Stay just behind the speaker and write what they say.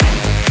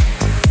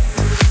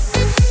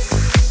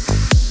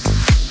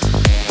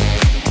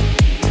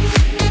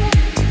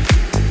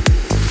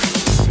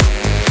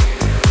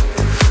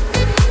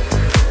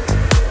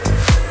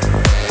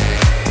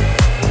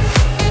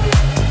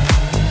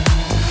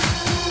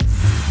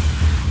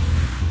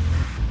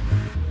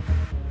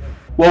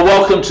Well,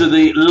 welcome to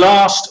the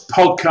last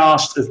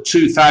podcast of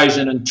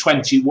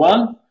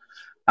 2021.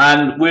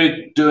 And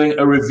we're doing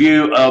a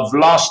review of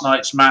last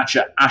night's match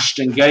at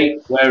Ashton Gate,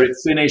 where it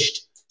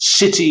finished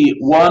City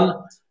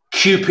 1,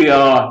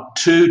 QPR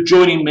 2.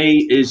 Joining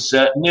me is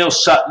Neil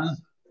Sutton,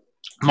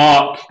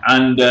 Mark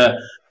and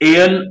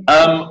Ian.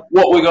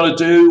 What we're going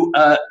to do,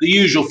 the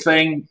usual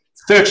thing,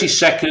 30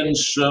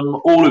 seconds from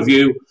all of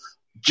you.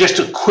 Just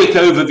a quick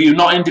overview,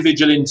 not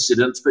individual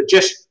incidents, but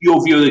just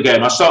your view of the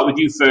game. I'll start with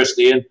you first,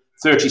 Ian.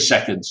 30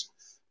 seconds.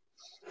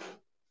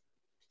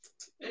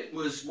 It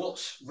was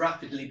what's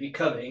rapidly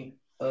becoming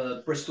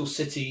a Bristol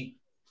City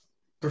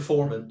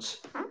performance.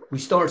 We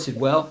started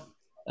well.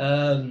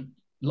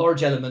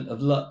 Large element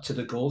of luck to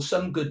the goal.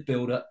 Some good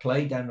build-up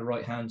play down the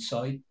right-hand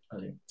side.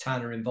 I think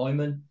Tanner and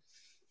Weimann.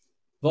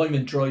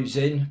 Weimann drives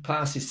in,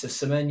 passes to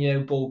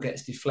Semenyo. Ball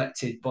gets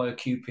deflected by a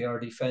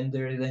QPR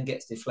defender. It then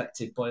gets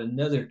deflected by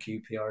another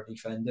QPR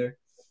defender.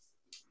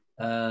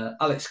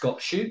 Alex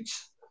Scott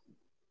shoots.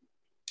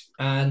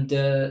 And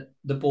the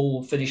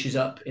ball finishes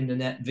up in the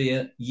net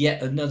via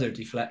yet another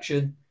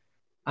deflection.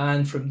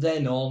 And from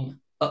then on,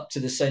 up to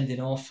the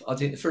sending off, I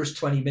think the first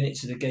 20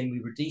 minutes of the game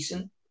we were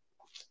decent.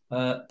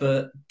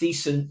 But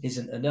decent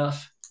isn't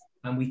enough,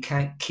 and we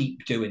can't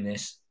keep doing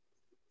this.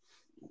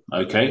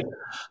 Okay.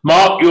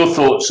 Mark, your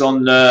thoughts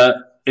on the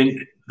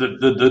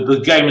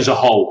game as a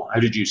whole.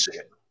 How did you see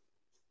it?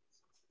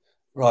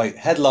 Right.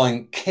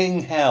 Headline,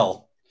 King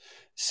Hell.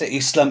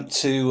 City slumped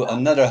to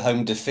another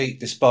home defeat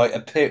despite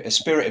a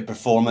spirited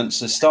performance.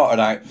 They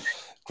started out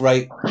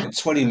great,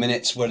 20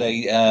 minutes where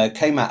they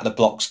came out of the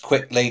blocks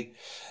quickly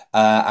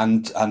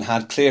and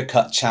had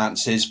clear-cut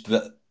chances,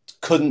 but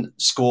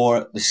couldn't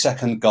score the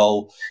second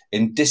goal.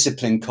 In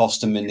discipline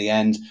cost them in the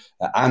end.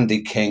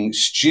 Andy King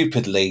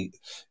stupidly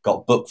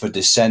got booked for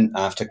dissent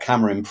after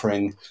Cameron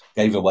Pring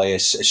gave away a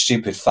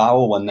stupid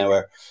foul when there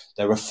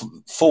were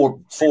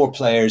four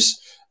players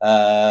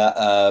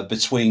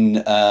between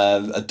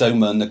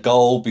Adoma and the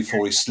goal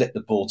before he slipped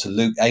the ball to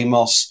Luke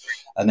Amos,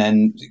 and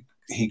then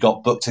he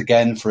got booked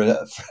again for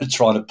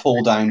trying to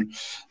pull down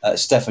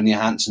Stefan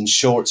Johansson's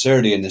shorts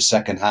early in the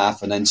second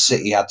half, and then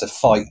City had to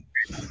fight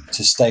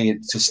to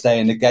stay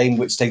in the game,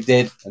 which they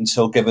did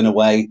until giving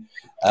away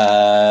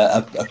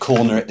a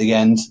corner at the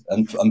end,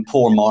 and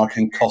poor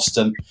marking cost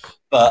them.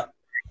 But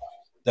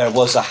there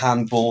was a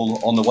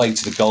handball on the way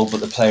to the goal,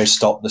 but the players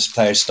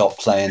stopped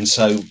playing.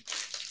 So.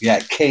 Yeah,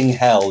 King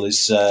Hell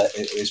is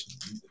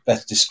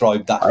best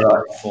described that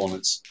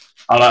performance.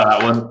 I like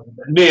that one.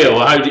 Neil,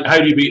 how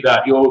do you beat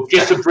that?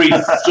 Just a brief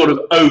sort of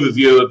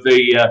overview of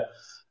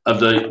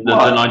the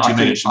 90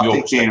 minutes from your perspective. I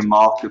think Ian and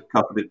Mark have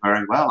covered it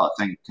very well. I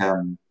think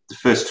the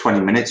first 20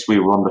 minutes we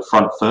were on the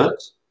front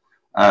foot.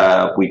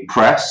 We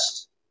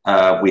pressed.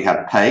 We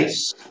had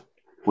pace.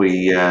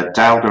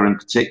 Dowda in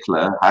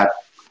particular had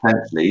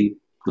potentially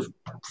the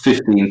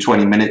 15,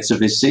 20 minutes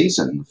of his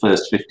season, the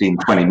first 15,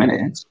 20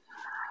 minutes.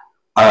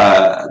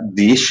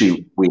 The issue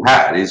we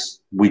had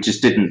is we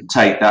just didn't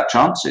take that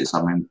chances.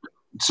 I mean,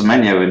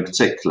 Semenyo in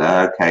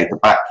particular, okay, the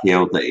back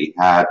heel that he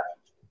had,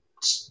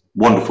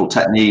 wonderful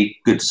technique,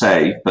 good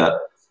save, but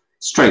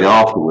straight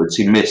afterwards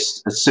he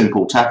missed a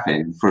simple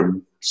tap-in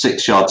from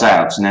 6 yards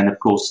out, and then of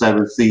course there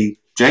was the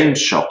James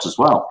shot as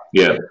well.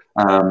 Yeah.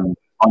 On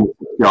the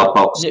 6-yard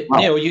box.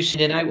 Neil, are you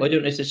seeing it out? I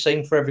don't know if it's the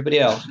same for everybody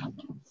else.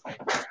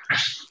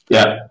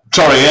 Yeah.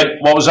 Sorry, Ian,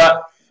 what was that?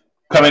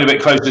 Coming a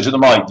bit closer to the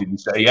mic, did you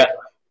say? Yeah.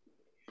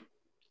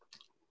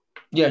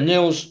 Yeah,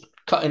 Neil's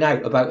cutting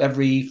out about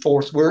every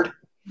fourth word.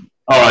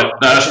 All right,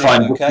 no, that's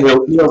fine. Okay.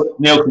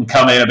 Neil can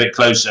come in a bit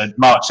closer.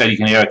 Mark said he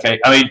can hear okay.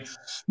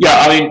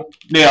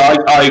 Neil,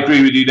 I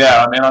agree with you there.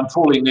 I mean, I'm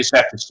calling this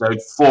episode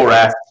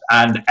 4F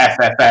and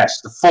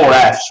FFS. The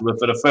 4Fs were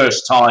for the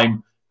first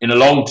time in a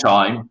long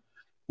time.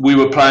 We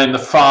were playing the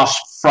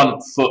fast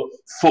front foot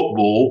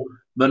football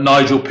that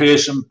Nigel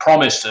Pearson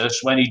promised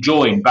us when he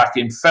joined back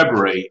in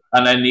February.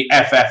 And then the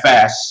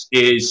FFS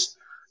is,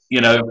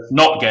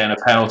 not getting a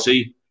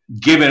penalty,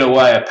 giving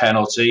away a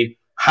penalty,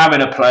 having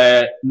a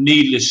player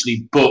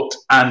needlessly booked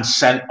and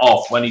sent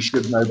off when he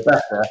should know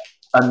better,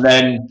 and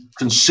then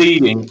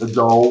conceding a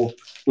goal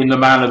in the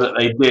manner that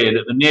they did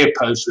at the near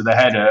post with a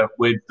header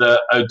with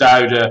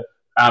O'Dowda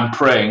and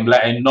Pring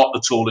letting not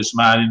the tallest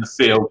man in the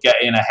field get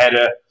in a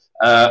header,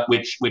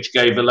 which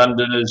gave the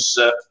Londoners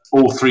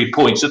all 3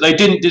 points that they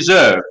didn't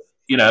deserve.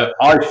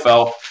 I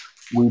felt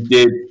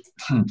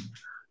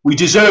we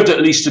deserved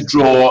at least a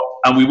draw,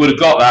 and we would have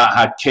got that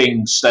had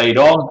King stayed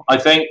on, I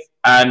think.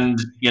 And,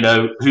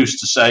 who's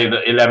to say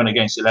that 11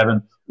 against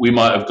 11, we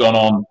might have gone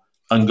on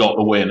and got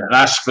the win. And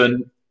as for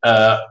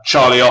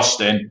Charlie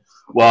Austin,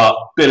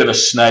 well, bit of a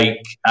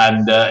snake,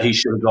 and he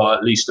should have got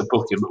at least a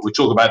booking. But we'll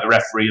talk about the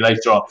referee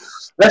later on.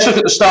 Let's look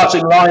at the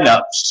starting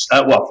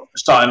lineups.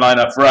 Starting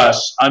lineup for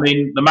us. I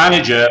mean, the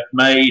manager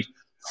made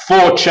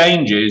 4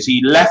 changes.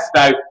 He left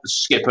out the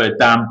skipper,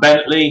 Dan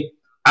Bentley.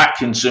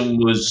 Atkinson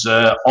was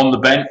on the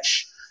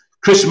bench.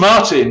 Chris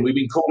Martin, we've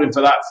been calling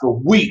for that for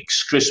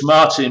weeks. Chris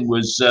Martin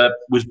was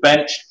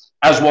benched,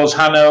 as was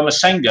Hano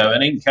Masengo,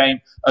 and in came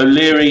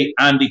O'Leary,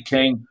 Andy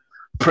King,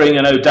 Pring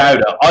and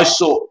O'Dowda. I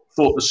thought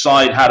thought the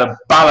side had a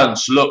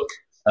balanced look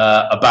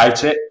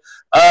about it.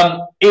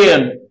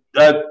 Ian,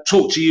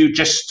 talk to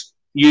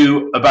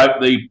you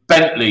about the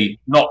Bentley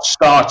not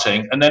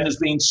starting, and then there's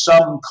been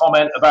some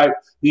comment about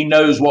he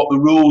knows what the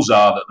rules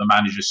are that the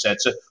manager said.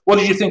 So what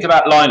did you think of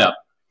that lineup?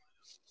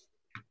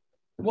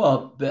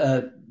 Well,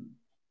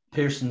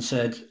 Pearson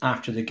said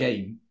after the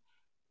game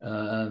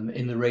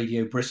in the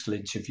Radio Bristol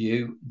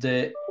interview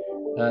that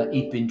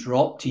he'd been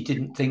dropped. He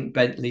didn't think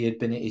Bentley had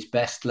been at his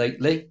best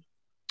lately,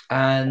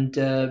 and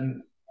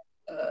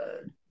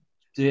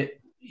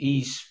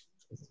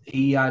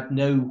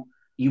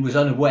he was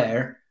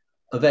unaware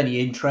of any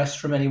interest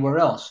from anywhere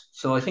else.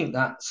 So I think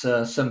that's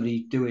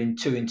somebody doing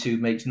 2 and 2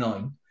 makes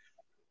 9.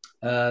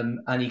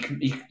 And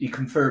he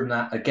confirmed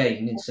that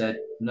again and said,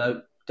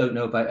 no, don't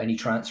know about any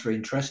transfer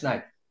interest.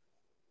 Now,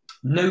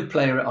 no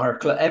player at our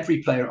club,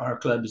 every player at our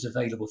club is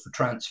available for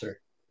transfer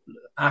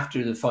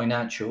after the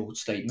financial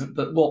statement.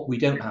 But what we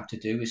don't have to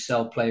do is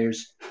sell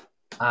players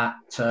at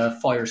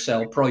fire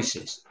sale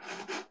prices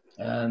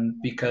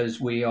because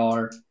we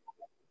are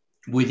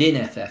within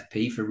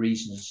FFP for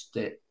reasons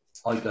that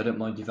I don't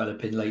mind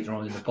developing later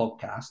on in the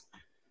podcast.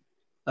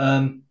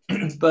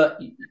 But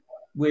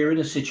we're in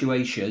a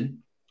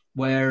situation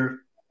where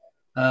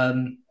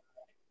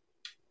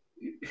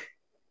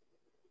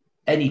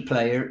any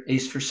player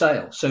is for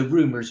sale. So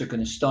rumours are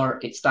going to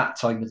start. It's that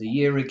time of the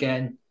year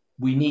again.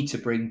 We need to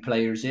bring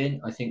players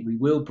in. I think we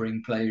will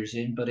bring players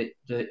in, but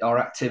our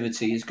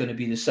activity is going to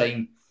be the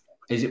same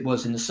as it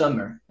was in the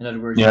summer. In other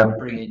words, we're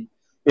bringing.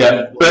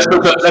 Yeah, let's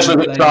look at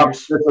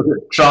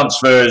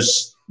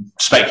transfers,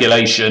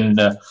 speculation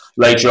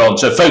later on.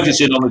 So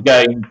focusing on the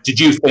game, did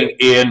you think,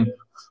 Ian,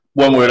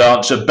 one word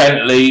answer,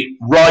 Bentley,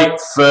 right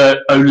for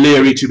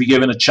O'Leary to be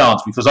given a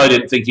chance? Because I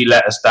didn't think he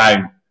let us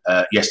down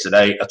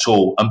yesterday at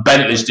all. And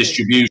Bentley's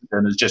distribution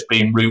has just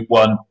been route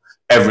one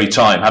every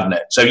time, hasn't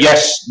it? So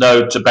yes,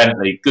 no to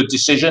Bentley. Good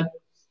decision?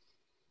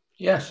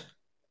 Yes.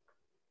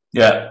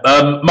 Yeah.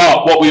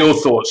 Mark, what were your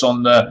thoughts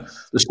on the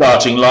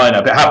starting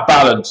lineup? It had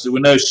balance. There were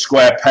no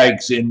square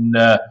pegs in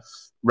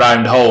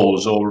round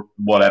holes or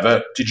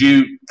whatever. Did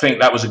you think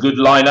that was a good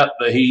lineup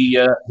that he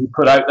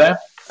put out there?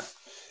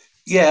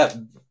 Yeah,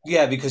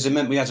 because it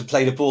meant we had to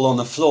play the ball on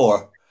the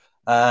floor.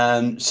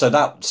 So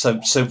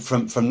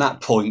from that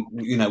point,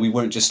 we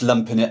weren't just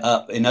lumping it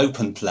up in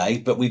open play,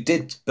 but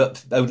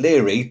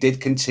O'Leary did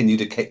continue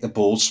to kick the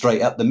ball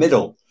straight up the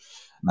middle,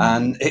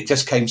 and it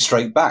just came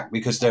straight back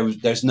because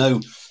there's no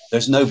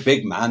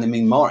big man. I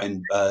mean,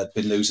 Martin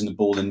been losing the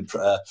ball in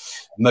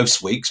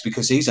most weeks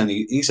because he's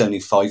only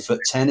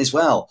 5'10" as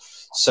well.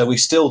 So we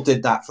still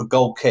did that for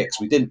goal kicks.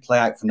 We didn't play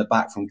out from the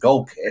back from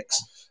goal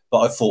kicks,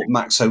 but I thought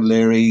Max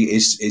O'Leary,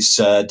 his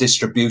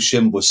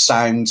distribution was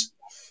sound.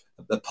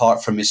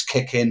 Apart from his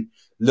kicking,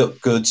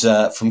 looked good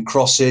from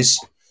crosses,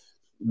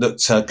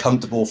 looked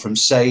comfortable from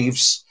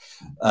saves.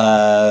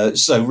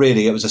 So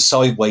really, it was a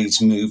sideways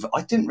move.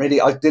 I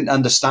didn't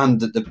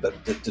understand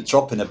the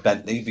drop in a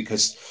Bentley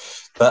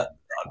but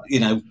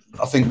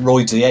I think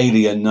Roy the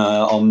Alien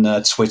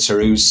on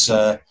Twitter, who's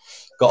got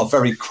a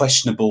very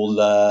questionable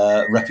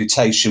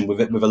reputation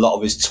with a lot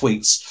of his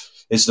tweets,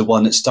 is the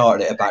one that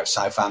started it about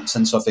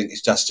Southampton. So I think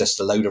it's just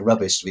a load of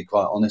rubbish, to be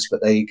quite honest.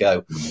 But there you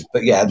go.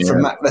 But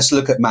let's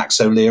look at Max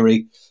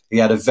O'Leary. He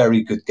had a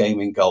very good game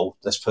in goal.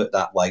 Let's put it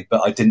that way.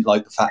 But I didn't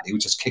like the fact he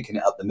was just kicking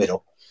it up the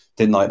middle.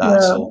 Didn't like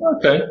that at all.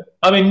 Okay.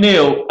 I mean,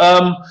 Neil,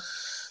 I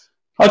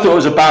thought it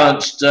was a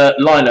balanced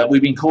lineup.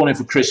 We've been calling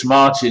for Chris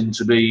Martin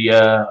to be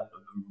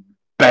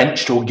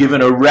benched or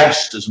given a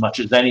rest as much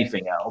as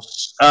anything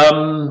else.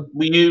 Were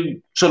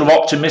you sort of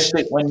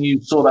optimistic when you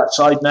saw that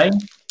side name?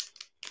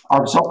 I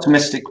was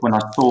optimistic when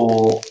I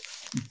saw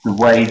the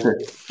way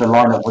that the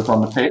lineup was on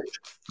the pitch.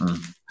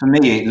 For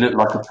me, it looked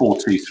like a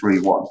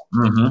 4-2-3-1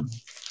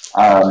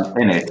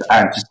 in it.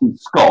 And to see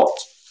Scott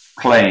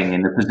playing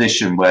in the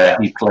position where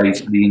he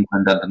plays for the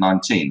England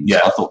under-19s,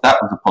 I thought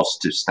that was a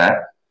positive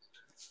step.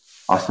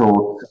 I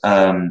thought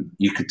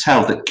you could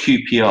tell that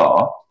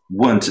QPR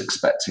weren't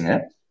expecting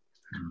it.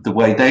 The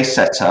way they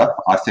set up,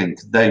 I think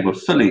they were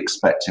fully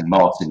expecting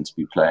Martin to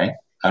be playing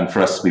and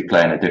for us to be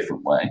playing a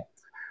different way.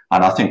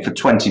 And I think for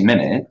 20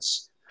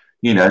 minutes,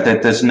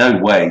 there's no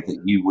way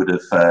that you would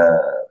have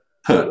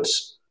put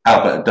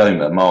Albert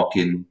Adoma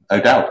marking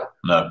O'Dowda.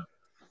 No.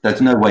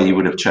 There's no way you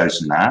would have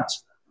chosen that.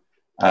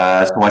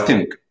 So I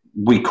think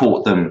we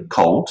caught them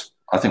cold.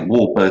 I think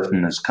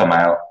Warburton has come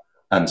out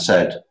and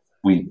said,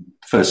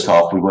 first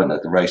half, we weren't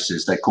at the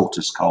races. They caught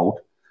us cold.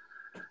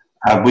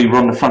 We were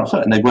on the front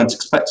foot and they weren't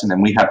expecting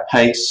them. We had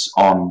pace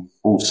on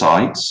all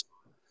sides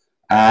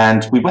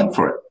and we went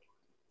for it.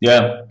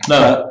 Yeah.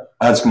 No.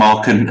 As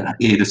Mark and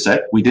Ian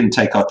said, we didn't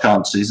take our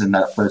chances in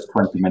that first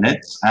 20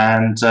 minutes,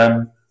 and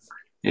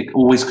it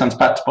always comes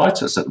back to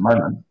bite us at the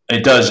moment.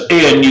 It does.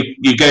 Ian,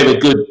 you gave a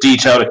good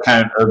detailed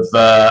account of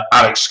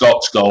Alex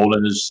Scott's goal,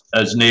 and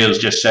as Neil's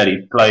just said,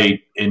 he played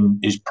in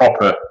his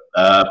proper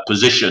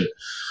position.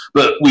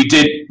 But we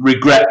did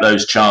regret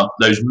those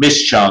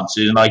missed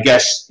chances, and I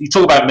guess you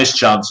talk about missed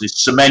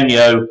chances.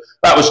 Semenyo,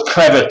 that was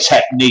clever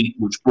technique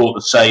which brought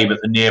the save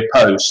at the near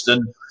post,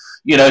 and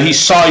he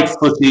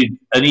side-footed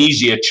an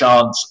easier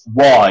chance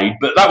wide,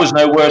 but that was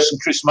no worse than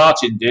Chris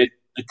Martin did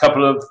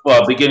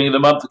beginning of the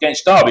month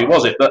against Derby,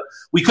 was it? But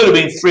we could have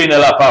been 3-0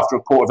 up after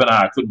a quarter of an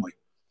hour, couldn't we?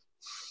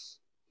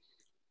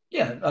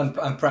 Yeah,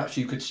 and perhaps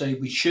you could say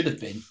we should have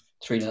been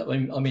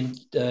 3-0. I mean,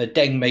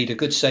 Deng made a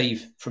good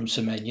save from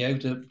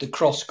Semenyo. The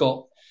cross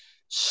got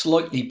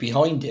slightly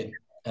behind him,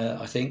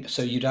 I think,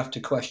 so you'd have to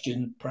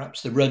question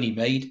perhaps the run he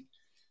made.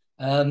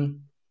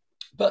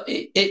 But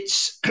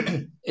it's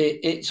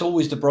it's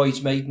always the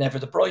bridesmaid, never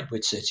the bride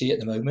with City at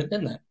the moment,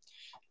 isn't it?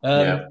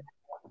 Yeah.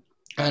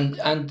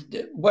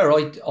 And where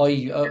I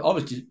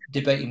was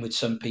debating with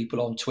some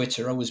people on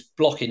Twitter, I was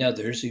blocking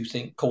others who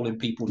think calling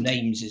people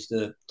names is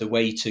the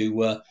way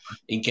to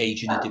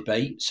engage in a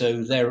debate.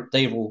 So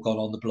they've all gone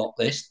on the block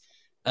list.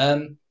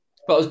 But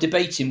I was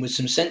debating with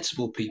some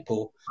sensible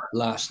people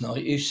last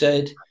night who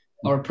said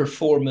our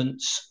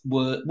performance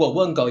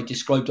one guy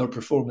described our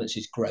performance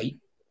as great,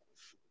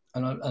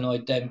 and I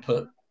then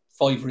put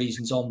 5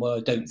 reasons on why I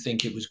don't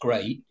think it was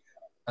great,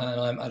 and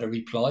I had a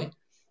reply.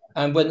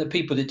 And when the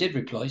people that did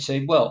reply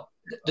say, well,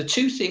 the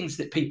 2 things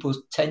that people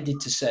tended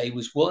to say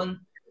was,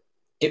 one,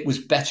 it was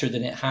better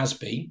than it has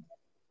been,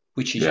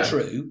 which is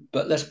true.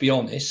 But let's be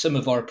honest, some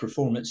of our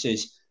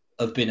performances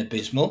have been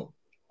abysmal.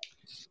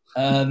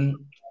 And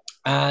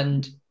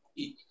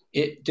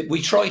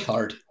we tried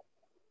hard.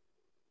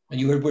 And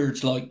you heard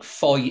words like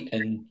fight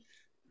and,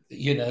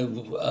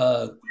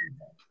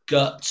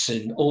 guts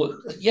and all.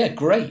 Yeah,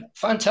 great.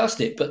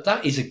 Fantastic. But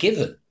that is a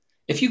given.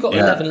 If you got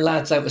 11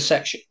 lads out of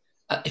section...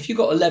 If you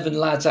got 11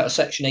 lads out of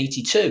Section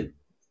 82,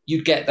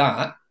 you'd get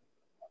that.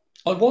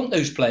 I want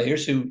those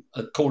players who,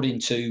 according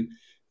to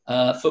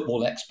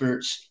football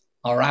experts,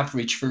 our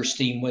average first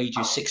team wage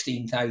is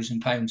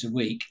 £16,000 a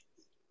week.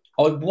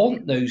 I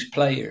want those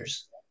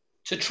players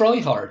to try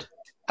hard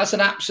as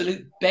an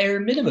absolute bare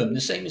minimum,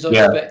 the same as I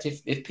expect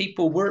if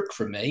people work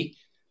for me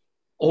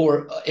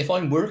or if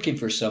I'm working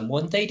for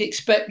someone, they'd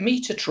expect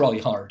me to try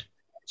hard.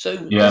 So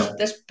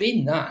there's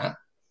been that.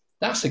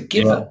 That's a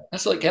given. Yeah.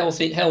 That's like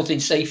health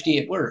and safety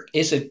at work.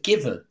 It's a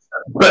given.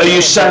 But are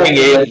you saying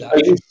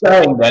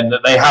then that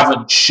they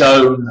haven't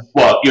shown?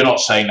 Well, you're not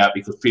saying that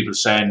because people are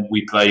saying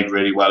we played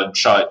really well and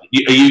tried.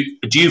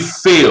 Do you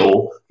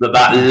feel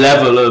that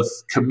level of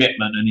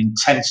commitment and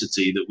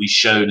intensity that we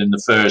showed in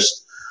the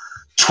first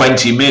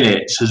 20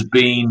 minutes has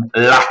been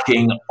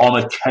lacking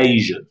on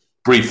occasion?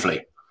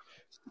 Briefly.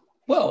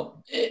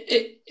 Well,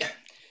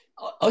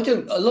 I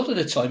don't. A lot of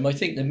the time, I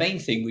think the main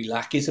thing we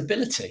lack is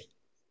ability.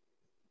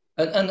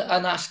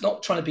 And that's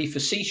not trying to be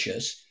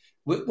facetious.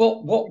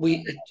 What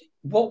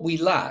we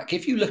lack,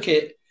 if you look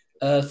at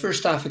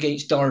first half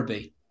against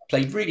Derby,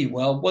 played really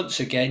well. Once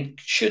again,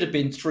 should have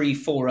been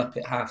 3-4 up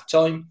at half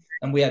time.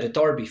 And we had a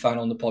Derby fan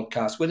on the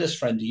podcast with us,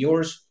 friend of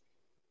yours.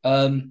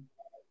 And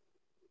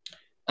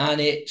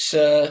it's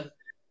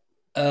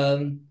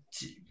and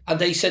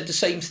they said the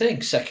same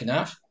thing. Second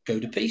half, go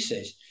to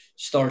pieces.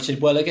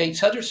 Started well against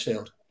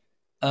Huddersfield.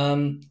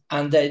 And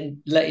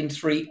then letting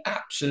 3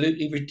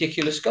 absolutely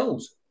ridiculous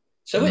goals.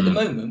 So at the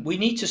moment, we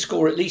need to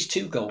score at least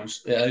 2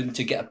 goals at home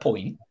to get a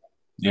point.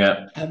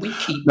 Yeah. And we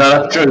keep... No,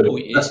 that's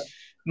true.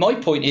 My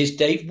point is,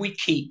 Dave, we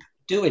keep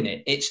doing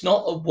it. It's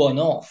not a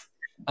one-off.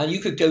 And you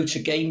could go to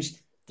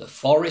games, the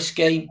Forest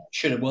game,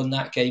 should have won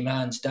that game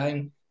hands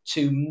down,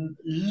 to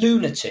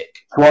lunatic.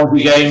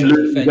 Swansea game,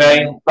 Luton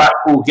game,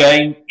 Blackpool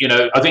game.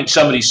 I think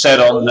somebody said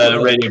on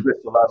Radio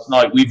Bristol last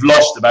night, we've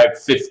lost about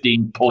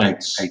 15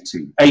 points.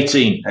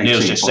 18.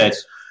 Neil just said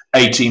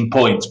 18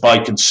 points by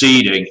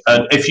conceding.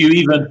 And if you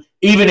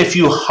even if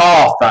you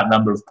half that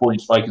number of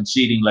points by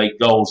conceding late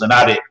goals and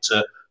add it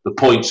to the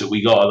points that we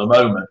got at the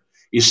moment,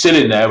 you're still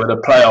in there with a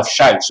playoff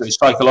shout. So it's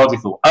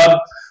psychological.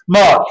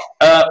 Mark,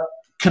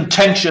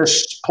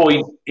 contentious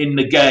point in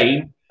the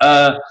game.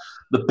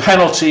 The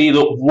penalty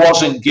that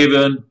wasn't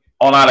given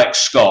on Alex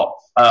Scott.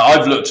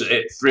 I've looked at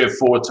it 3 or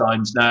 4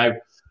 times now,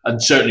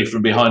 and certainly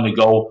from behind the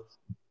goal.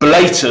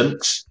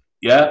 Blatant,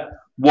 yeah?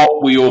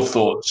 What were your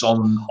thoughts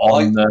on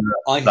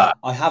that?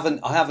 I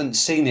haven't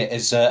seen it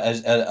as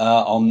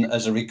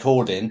a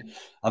recording.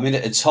 I mean,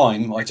 at the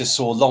time, I just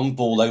saw a long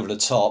ball over the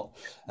top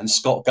and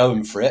Scott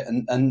going for it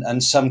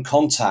and some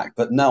contact.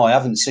 But no, I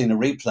haven't seen a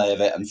replay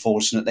of it,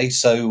 unfortunately.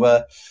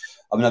 So,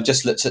 I've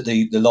just looked at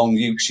the long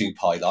YouTube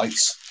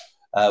highlights,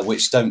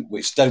 which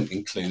don't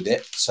include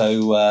it.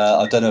 So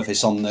I don't know if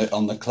it's on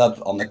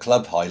the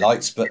club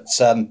highlights, but.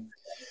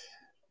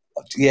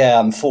 Yeah,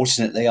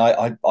 unfortunately,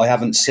 I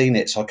haven't seen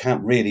it, so I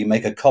can't really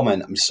make a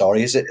comment. I'm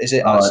sorry. Is it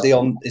actually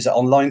on? Is it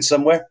online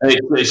somewhere?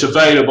 It's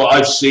available.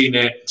 I've seen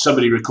it.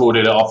 Somebody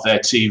recorded it off their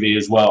TV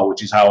as well,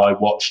 which is how I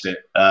watched it.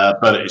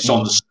 But it's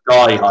on the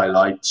Sky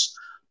highlights.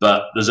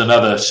 But there's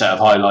another set of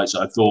highlights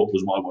that I thought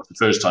was what I watched the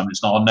first time.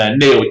 It's not on there.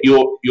 Neil,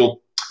 your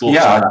thoughts?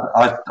 Yeah,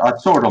 I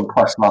saw it on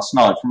Quest last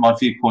night. From my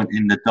viewpoint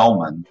in the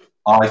Dolman,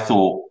 I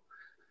thought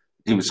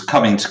it was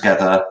coming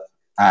together,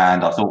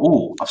 and I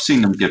thought, I've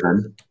seen them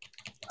given.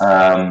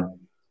 And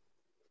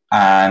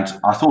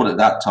I thought at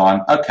that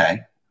time, okay,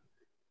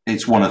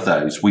 it's one of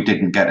those. We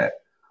didn't get it.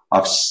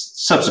 I've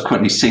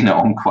subsequently seen it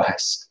on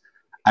Quest,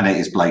 and it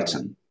is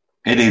blatant.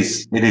 It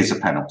is a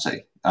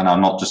penalty, and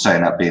I'm not just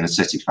saying that being a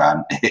City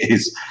fan. It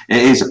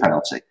is a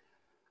penalty.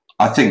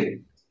 I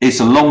think it's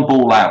a long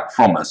ball out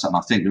from us, and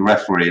I think the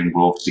referee, and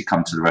we'll obviously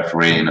come to the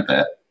referee in a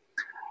bit,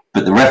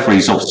 but the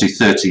referee's obviously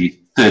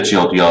 30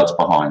 odd yards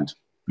behind.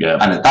 Yeah.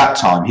 And at that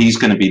time, he's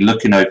going to be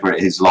looking over at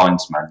his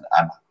linesman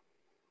and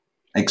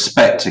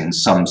expecting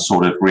some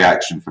sort of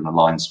reaction from the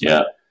linesman.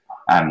 Yeah.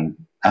 And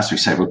as we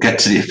say, we'll get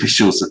to the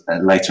officials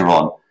later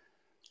on.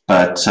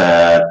 But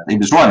he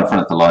was right in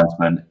front of the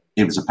linesman.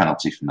 It was a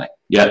penalty for me.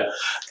 Yeah.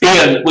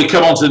 Ian, we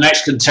come on to the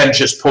next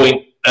contentious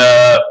point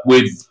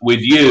with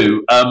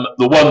you.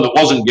 The one that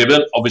wasn't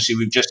given, obviously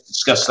we've just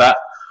discussed that,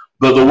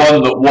 but the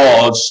one that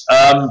was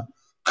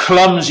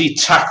clumsy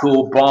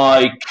tackle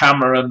by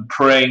Cameron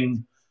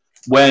Pring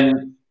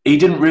when he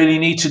didn't really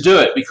need to do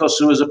it because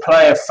there was a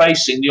player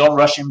facing the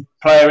on-rushing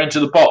player into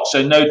the box.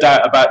 So no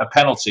doubt about the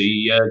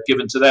penalty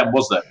given to them,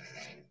 was there?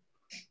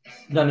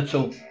 None at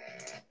all.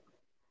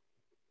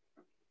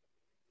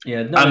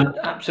 Yeah,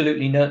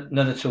 absolutely none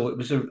at all. It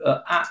was an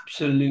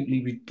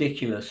absolutely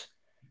ridiculous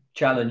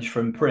challenge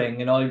from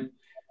Pring, and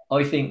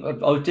I think I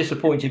was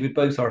disappointed with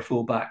both our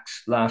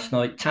fullbacks last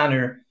night.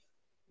 Tanner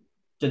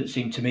doesn't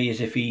seem to me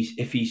as if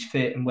he's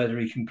fit, and whether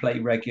he can play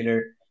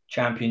regular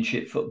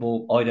Championship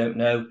football, I don't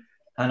know.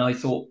 And I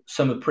thought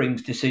some of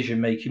Pring's decision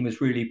making was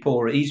really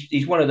poor.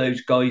 He's one of those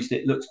guys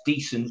that looks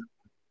decent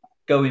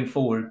going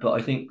forward, but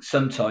I think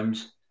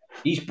sometimes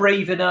he's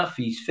brave enough,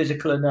 he's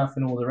physical enough,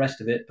 and all the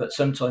rest of it. But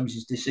sometimes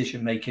his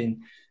decision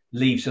making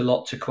leaves a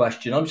lot to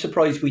question. I'm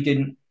surprised we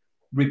didn't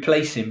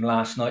replace him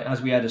last night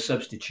as we had a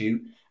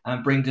substitute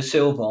and bring De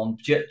Silva on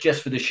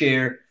just for the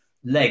sheer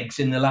legs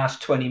in the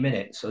last 20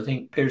 minutes. I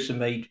think Pearson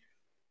made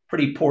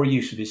pretty poor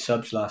use of his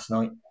subs last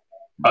night.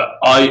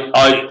 Ian,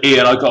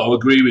 I got to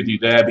agree with you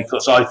there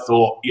because I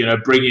thought,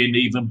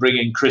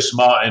 bringing Chris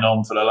Martin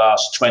on for the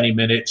last 20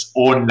 minutes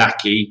or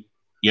Naki,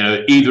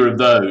 either of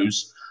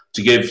those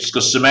to give,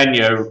 because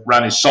Semenyo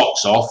ran his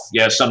socks off.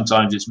 Yeah,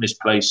 sometimes it's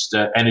misplaced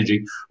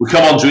energy. We'll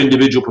come on to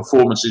individual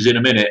performances in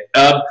a minute.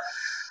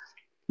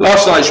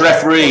 Last night's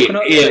referee,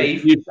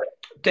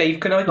 Dave,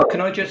 can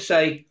I just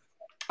say,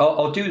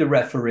 I'll do the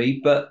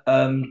referee, but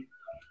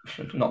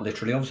not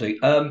literally, obviously.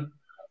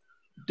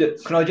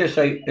 Can I just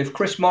say, if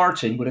Chris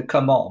Martin would have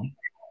come on,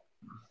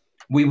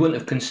 we wouldn't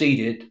have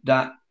conceded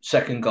that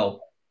second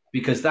goal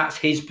because that's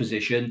his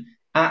position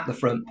at the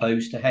front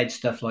post to head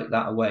stuff like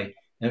that away.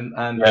 And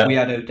we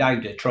had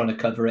O'Dowda trying to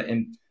cover it,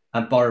 and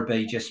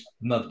Barbet just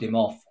mugged him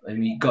off.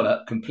 And he got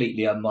up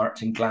completely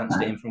unmarked and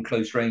glanced at him from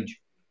close range.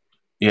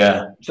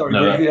 Yeah. Sorry,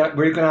 were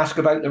you going to ask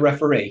about the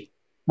referee?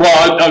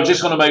 Well, I was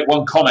just going to make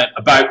one comment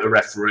about the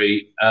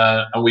referee,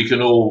 and we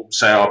can all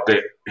say our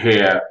bit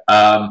here.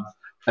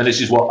 And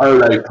this is what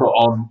Ole put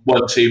on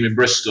one team in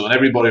Bristol, and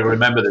everybody will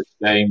remember this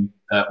game.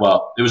 It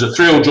was a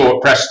 3-3 draw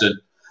at Preston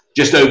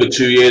just over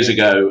 2 years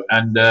ago,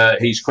 and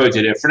he's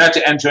quoted here: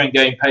 "Frenetic end-to-end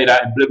game played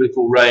out in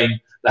biblical rain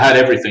that had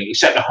everything,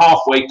 except a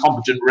halfway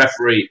competent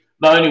referee.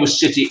 Not only was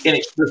City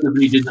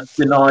inexplicably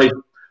denied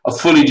a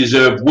fully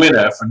deserved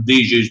winner from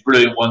Diju's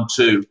brilliant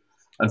 1-2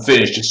 and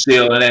finish to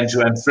seal an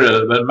end-to-end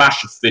thriller, but a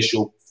match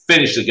official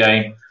finished the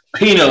game,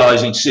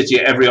 penalising City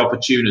at every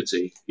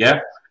opportunity."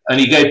 Yeah. And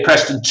he gave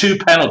Preston 2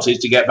 penalties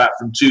to get back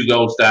from 2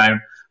 goals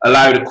down,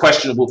 allowed a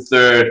questionable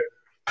third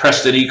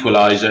Preston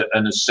equaliser,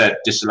 and as said,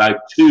 disallowed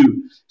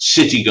 2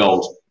 City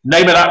goals.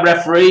 Name of that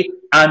referee,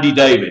 Andy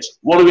Davis.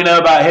 What do we know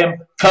about him?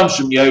 Comes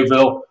from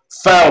Yeovil,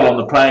 failed on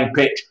the playing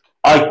pitch.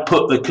 I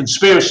put the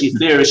conspiracy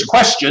theorist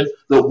question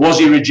that was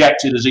he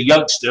rejected as a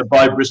youngster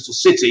by Bristol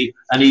City,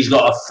 and he's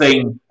got a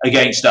thing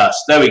against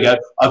us. There we go.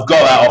 I've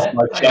got that off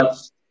my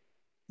chest.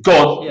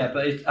 Go on. Yeah,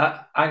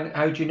 but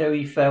how do you know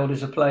he failed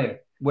as a player?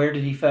 Where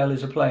did he fail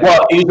as a player?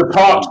 Well, he's a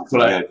Parks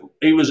player.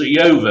 He was at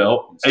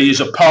Yeovil.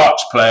 He's a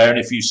Parks player, and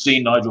if you've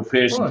seen Nigel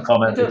Pearson's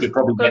comment, he could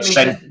probably get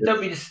sent.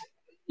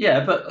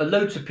 Yeah, but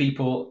loads of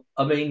people,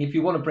 I mean, if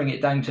you want to bring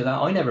it down to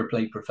that, I never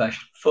played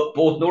professional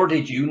football, nor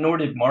did you, nor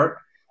did Mark.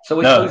 So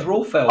I suppose we're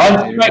all failed.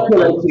 I'm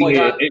speculating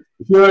here.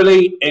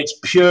 It's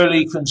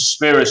purely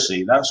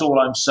conspiracy. That's all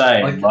I'm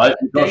saying, right?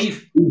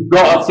 Dave, you've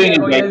got a thing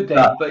against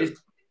that. But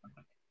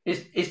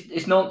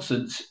it's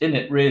nonsense, isn't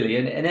it? Really,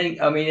 and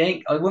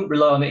I wouldn't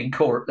rely on it in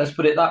court. Let's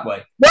put it that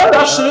way. No,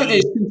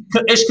 absolutely,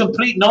 it's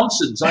complete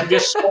nonsense. I'm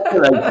just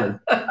speculating.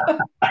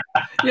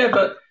 Yeah,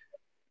 but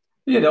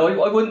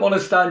I wouldn't want to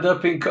stand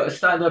up in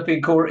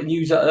court and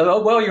use that.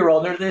 Oh well, Your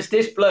Honour, there's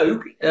this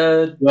bloke,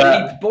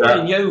 he's born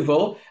in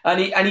Yeovil,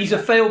 and he's a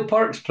failed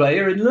Parks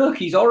player, and look,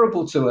 he's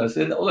horrible to us.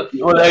 And well,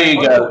 there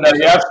you go. No,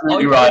 you're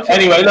absolutely right.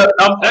 Anyway, look,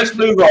 let's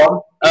move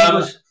on.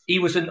 He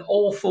was an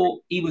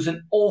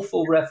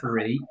awful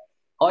referee.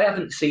 I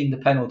haven't seen the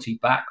penalty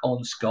back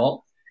on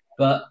Scott,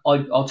 but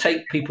I'll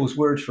take people's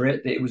word for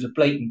it that it was a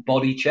blatant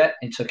body check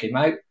and took him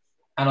out.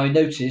 And I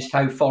noticed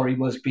how far he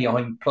was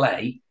behind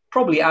play,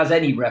 probably as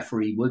any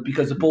referee would,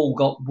 because the ball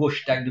got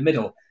whooshed down the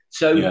middle.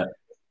 So,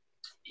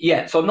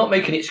 so I'm not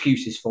making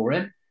excuses for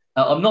him.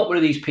 I'm not one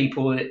of these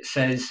people that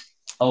says,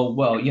 oh,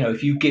 well,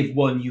 if you give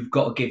one, you've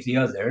got to give the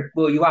other.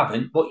 Well, you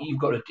haven't. What you've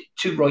got to do,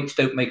 2 rights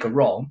don't make a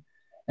wrong.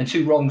 and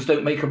 2 wrongs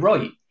don't make a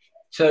right.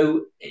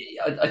 So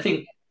I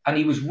think, and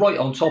he was right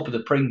on top of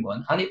the Pring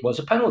one, and it was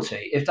a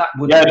penalty. If that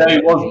would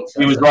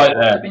he was right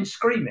there. I've been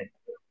screaming.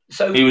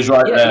 So he was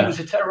right there.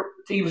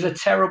 He was a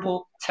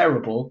terrible,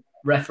 terrible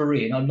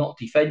referee, and I'm not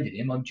defending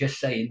him. I'm just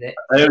saying that.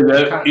 There we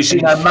go. You see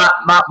now,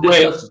 Matt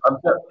Withs.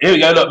 Here we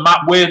go. Look,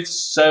 Matt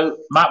Withs. So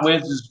Matt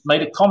Withs has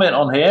made a comment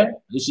on here.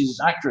 This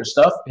is accurate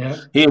stuff. Yeah.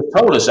 He has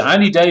told us that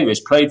Andy Davis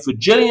played for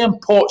Gillingham,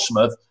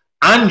 Portsmouth,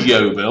 and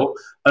Yeovil,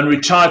 and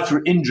retired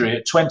through injury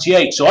at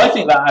 28. So I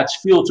think that adds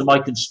fuel to my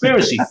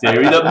conspiracy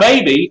theory that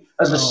maybe,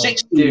 as a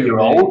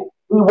 16-year-old,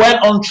 he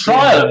went on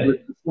trial and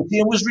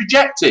was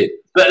rejected.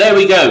 But there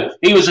we go.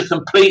 He was a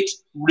complete.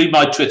 Read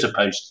my Twitter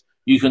post.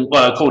 You can.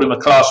 Well, I called him a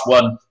class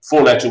 1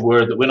 4-letter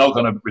word that we're not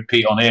going to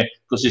repeat on here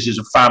because this is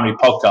a family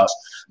podcast.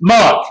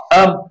 Mark,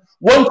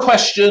 one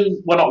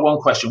question. Well, not one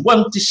question.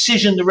 One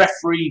decision the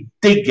referee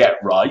did get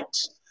right,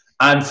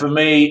 and for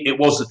me, it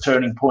was the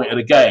turning point of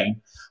the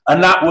game,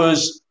 and that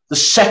was the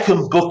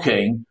second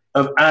booking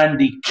of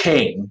Andy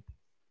King,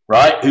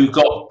 right, who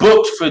got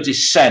booked for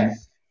dissent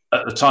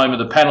at the time of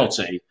the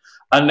penalty,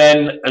 and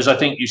then, as I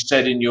think you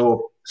said in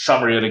your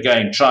summary of the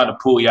game, trying to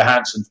pull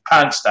Johansson's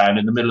pants down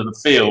in the middle of the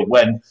field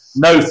when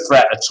no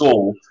threat at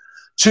all.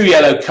 2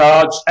 yellow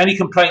cards. Any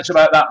complaints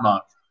about that,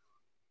 Mark?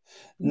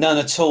 None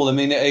at all. I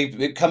mean,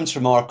 it comes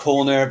from our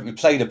corner. We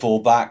play the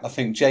ball back. I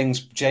think James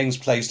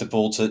plays the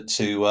ball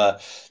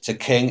to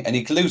King, and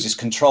he loses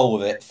control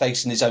of it,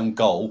 facing his own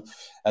goal,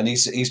 and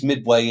he's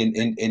midway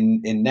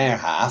in their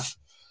half,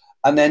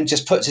 and then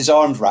just puts his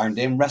arms round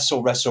him,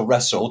 wrestle,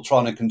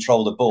 trying to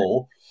control the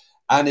ball.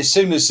 And as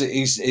soon as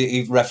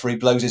the referee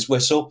blows his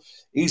whistle,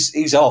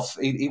 he's off.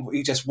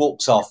 He just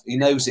walks off. He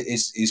knows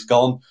he's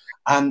gone.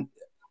 And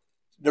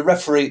the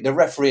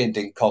refereeing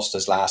didn't cost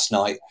us last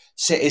night.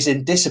 City's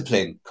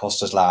indiscipline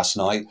cost us last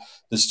night.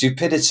 The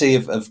stupidity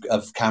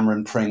of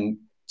Cameron Pring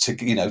to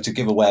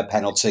give away a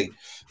penalty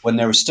when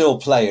there were still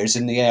players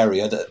in the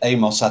area that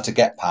Amos had to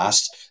get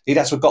past. He'd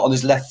have to have got on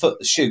his left foot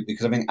to shoot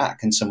because I think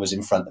Atkinson was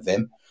in front of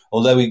him.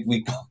 Although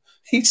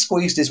he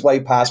squeezed his way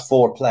past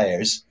 4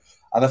 players.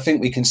 And I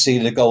think we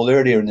conceded a goal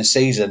earlier in the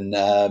season,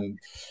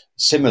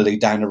 similarly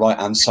down the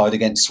right-hand side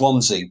against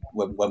Swansea,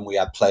 when we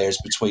had players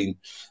between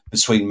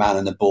man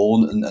and the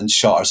ball and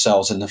shot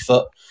ourselves in the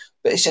foot.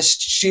 But it's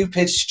just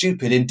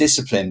stupid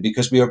indiscipline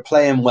because we were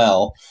playing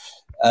well.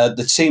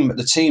 The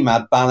team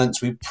had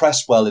balance. We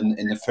pressed well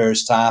in the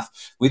first half.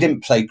 We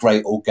didn't play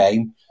great all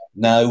game,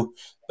 no.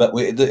 But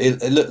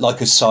it looked like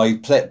a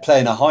side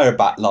playing a higher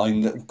back line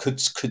that could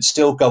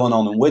still go on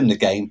and win the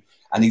game.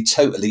 And he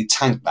totally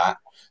tanked that.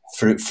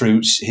 Through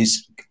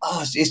his,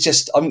 it's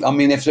just. I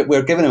mean, if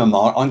we're giving him a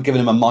mark, I'm giving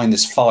him a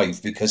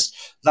 -5 because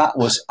that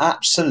was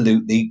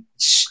absolutely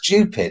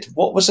stupid.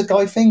 What was the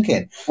guy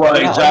thinking? Well,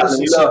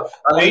 exactly.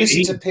 I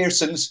listened to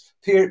Pearson's.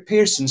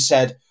 Pearson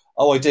said,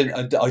 "Oh, I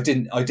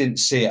didn't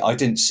see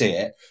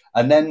it."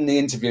 And then the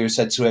interviewer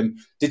said to him,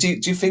 "Do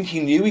you think he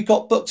knew he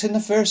got booked in the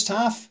first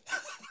half?"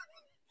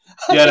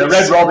 Yeah, the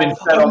Red Robin.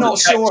 I'm not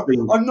sure.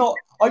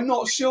 I'm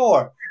not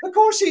sure. Of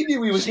course, he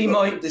knew he was in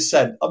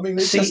dissent. I mean,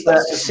 that's just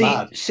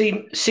mad.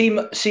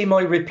 See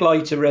my reply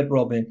to Red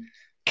Robin.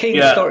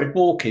 King started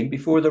walking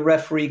before the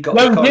referee got.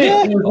 No, he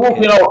did. He was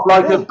walking off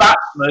like a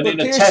batsman in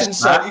a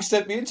test match. He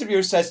said, the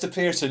interviewer says to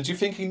Pearson, "Do you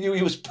think he knew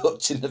he was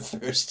booked in the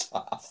first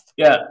half?"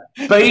 Yeah,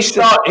 but he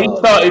started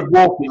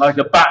walking like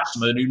a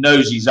batsman who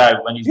knows he's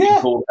out when he's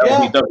been called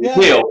out.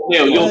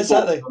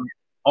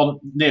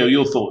 Neil,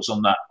 your thoughts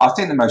on that? I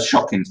think the most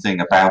shocking thing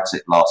about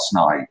it last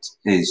night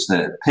is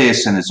that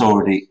Pearson has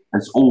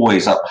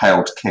always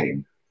upheld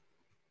King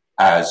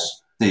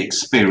as the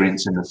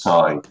experience in the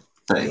side,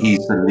 that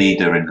he's the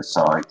leader in the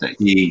side, that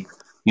he's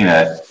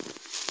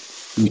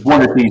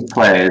one of these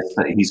players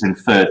that he's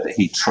inferred that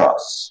he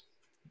trusts.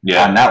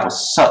 Yeah, and that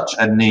was such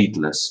a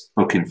needless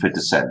booking for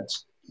dissent.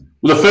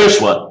 Well,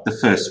 the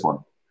first one,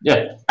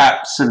 yeah,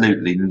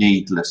 absolutely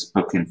needless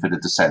booking for the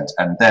dissent,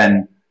 and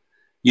then.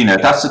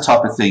 That's the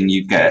type of thing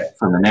you get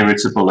from an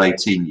irritable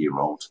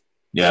 18-year-old.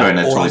 Yeah.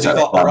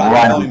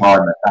 Randy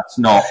Wyman.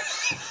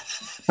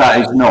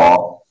 That is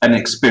not an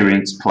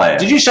experienced player.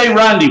 Did you say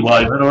Randy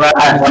Wyman or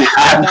Andy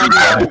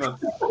Wyman?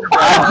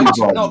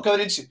 We're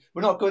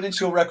not going into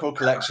your record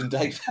collection,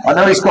 Dave. I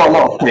know he's got a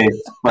lot of kids,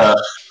 but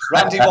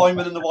Randy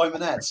Wyman and the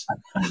Wymanettes.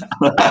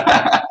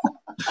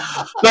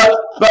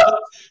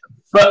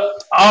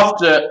 but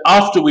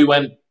after we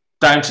went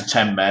down to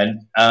 10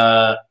 men,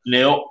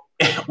 Neil.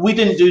 We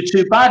didn't do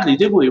too badly,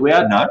 did we?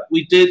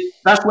 We did.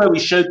 That's where we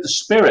showed the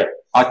spirit.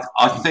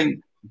 I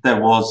think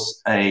there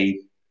was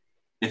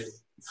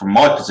from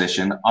my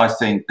position, I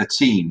think the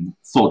team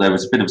thought there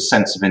was a bit of a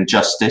sense of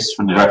injustice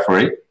from the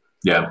referee.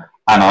 Yeah.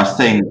 And I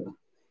think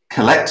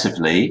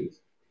collectively,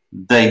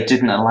 they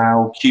didn't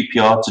allow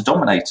QPR to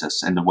dominate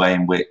us in the way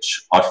in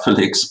which I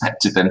fully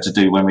expected them to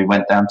do when we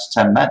went down to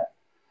 10 men.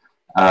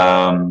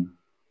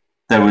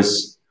 There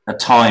was a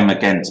time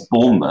against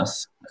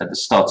Bournemouth at the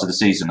start of the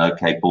season.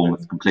 Okay,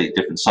 Bournemouth, completely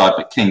different side,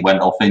 but King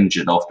went off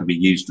injured after we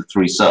used the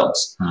 3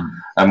 subs.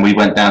 And we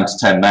went down to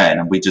 10 men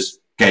and we just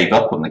gave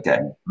up on the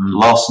game.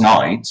 Last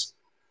night,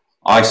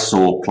 I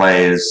saw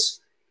players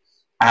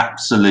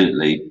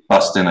absolutely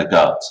busting a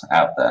gut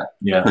out there,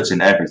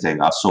 putting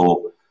everything. I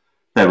saw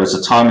there was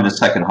a time in the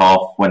second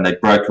half when they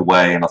broke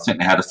away, and I think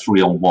they had a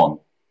 3-on-1,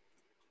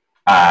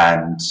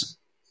 and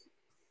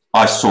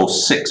I saw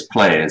 6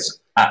 players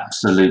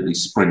absolutely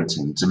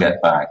sprinting to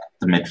get back.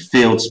 The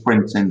midfield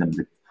sprinting,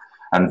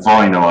 and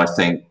Viner, I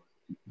think,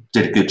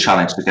 did a good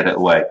challenge to get it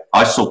away.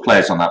 I saw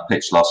players on that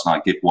pitch last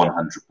night give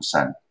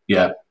 100%.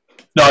 Yeah.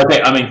 No,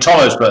 I mean,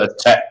 Tomo's put a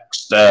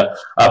text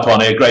up on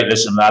here. Great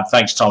listen, lad.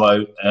 Thanks,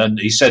 Tomo. And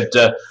he said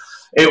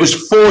it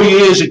was 4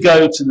 years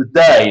ago to the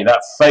day,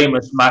 that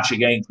famous match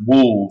against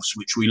Wolves,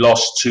 which we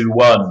lost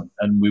 2-1,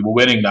 and we were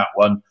winning that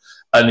one.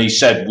 And he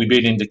said, we've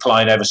been in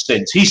decline ever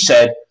since. He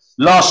said,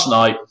 last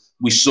night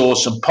we saw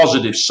some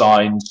positive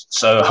signs,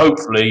 so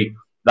hopefully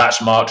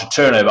that's marked a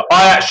turnover.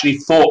 I actually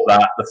thought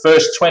that the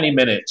first 20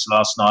 minutes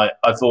last night,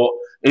 I thought,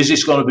 is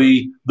this going to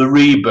be the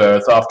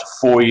rebirth after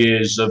 4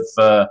 years of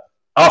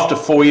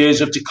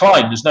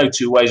decline? There's no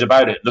two ways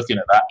about it. Looking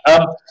at that,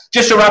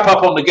 just to wrap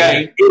up on the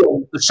game,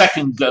 the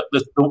second,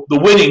 the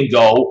winning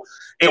goal,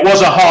 it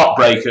was a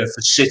heartbreaker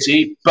for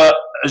City, but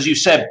as you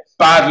said,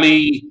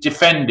 badly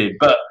defended.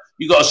 But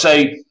you got to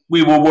say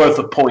we were worth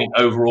a point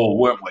overall,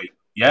 weren't we?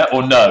 Yeah,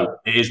 or no?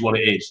 It is what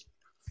it is.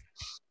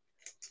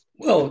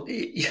 Well,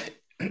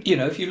 you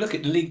know, if you look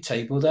at the league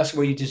table, that's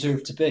where you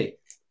deserve to be.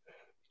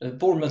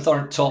 Bournemouth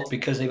aren't top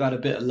because they've had a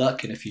bit of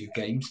luck in a few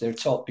games. They're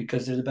top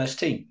because they're the best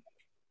team,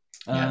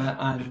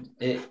 and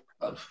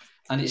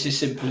it's as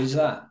simple as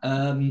that.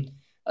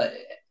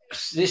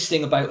 This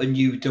thing about a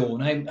new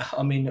dawn.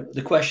 I mean,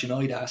 the question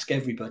I'd ask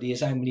everybody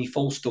is how many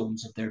false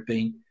dawns have there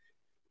been?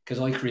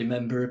 Because I can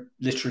remember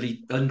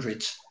literally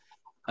hundreds.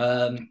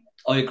 I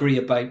agree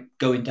about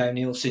going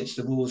downhill since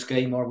the Wolves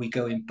game. Are we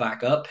going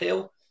back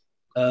uphill?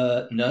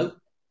 No.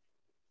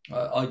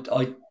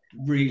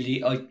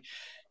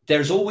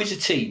 There's always a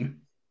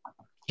team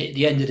at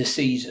the end of the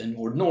season,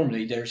 or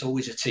normally there's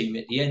always a team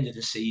at the end of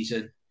the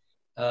season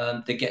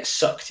that gets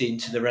sucked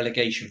into the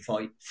relegation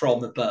fight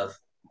from above,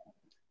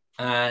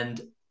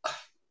 and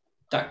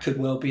that could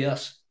well be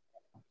us,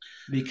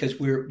 because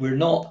we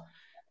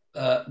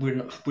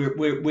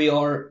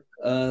are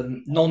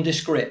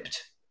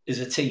nondescript as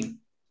a team,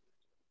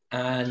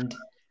 and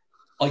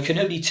I can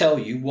only tell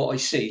you what I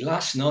see.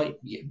 Last night,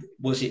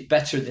 was it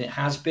better than it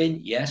has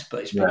been? Yes,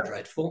 but it's been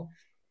dreadful.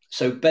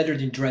 So better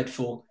than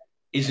dreadful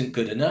isn't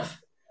good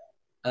enough,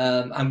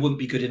 and wouldn't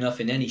be good enough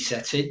in any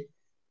setting.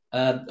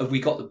 Have we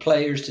got the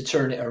players to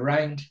turn it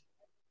around?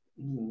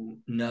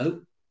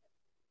 No.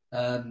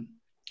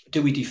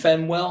 Do we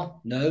defend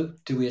well? No.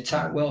 Do we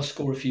attack well,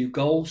 score a few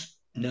goals?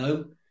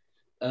 No.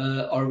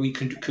 Do we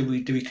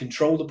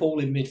control the ball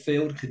in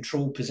midfield,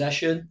 control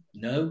possession?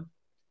 No.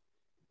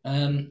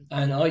 And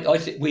I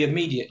think we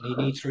immediately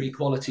need 3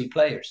 quality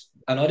players.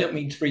 And I don't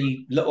mean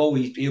 3,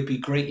 he'll be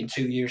great in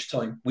 2 years'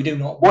 time. We do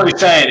not. What you're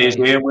saying is,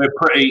 Ian, we're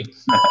pretty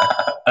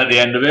at the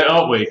end of it,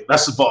 aren't we?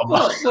 That's the bottom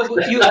line.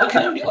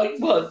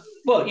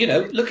 You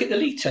know, look at the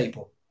league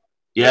table.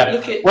 Yeah.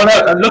 Look at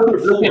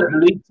the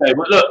league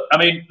table. Look, I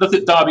mean, look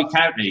at Derby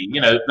County. You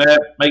know,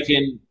 they're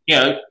making, you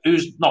know,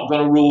 who's not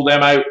going to rule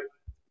them out?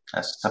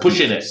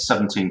 Pushing it.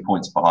 17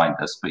 points behind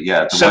us, but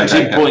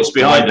 17 points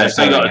behind us.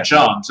 They got a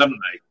chance, haven't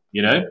they?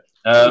 You know,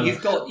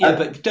 you've got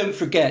but don't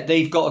forget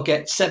they've got to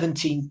get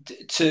 17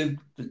 to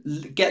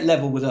get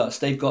level with us.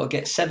 They've got to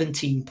get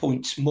 17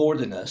 points more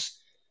than us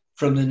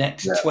from the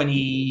next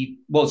 23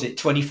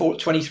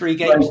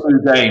 games.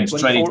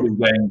 22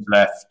 games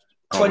left.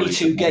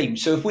 22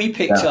 games. So if we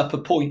picked up a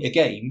point a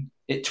game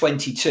at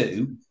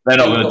 22, they're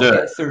not going to do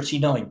it.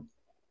 39.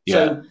 Yeah,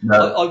 so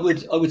no.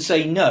 I would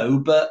say no,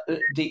 but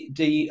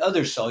the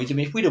other side. I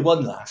mean, if we'd have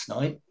won last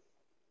night,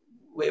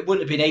 it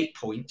wouldn't have been 8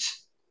 points.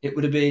 It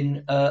would have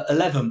been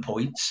 11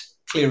 points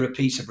clear of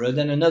Peterborough,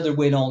 then another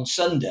win on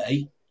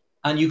Sunday,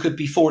 and you could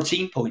be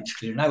 14 points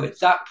clear. Now, at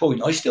that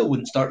point, I still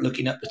wouldn't start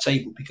looking at the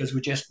table because we're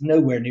just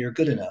nowhere near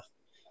good enough.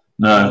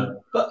 No.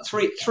 But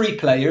three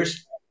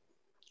players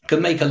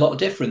can make a lot of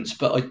difference,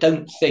 but I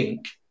don't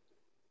think...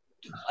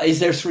 Is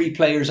there 3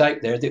 players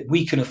out there that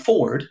we can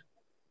afford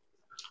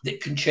that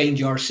can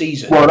change our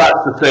season? Well,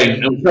 that's the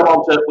thing.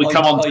 We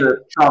come on to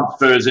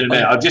transfers in a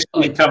minute. I've just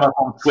come up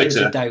on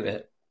Twitter. I doubt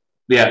it.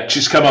 Yeah,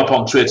 just come up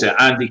on Twitter.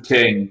 Andy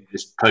King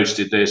has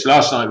posted this.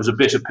 Last night was a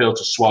bitter pill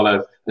to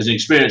swallow. As an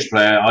experienced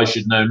player, I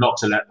should know not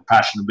to let the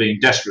passion of being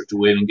desperate to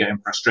win and getting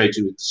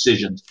frustrated with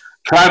decisions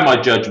cloud my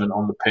judgment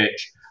on the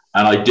pitch,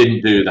 and I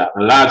didn't do that.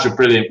 The lads are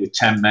brilliant with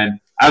 10 men,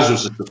 as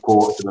was the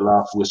support to the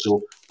last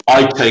whistle.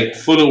 I take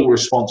full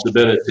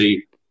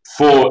responsibility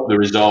for the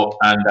result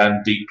and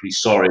am deeply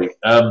sorry.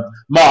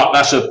 Mark,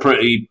 that's a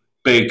pretty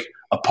big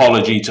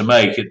apology to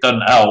make. It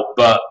doesn't help,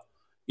 but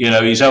you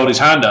know he's held his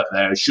hand up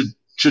there.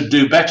 Should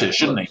do better,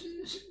 shouldn't he?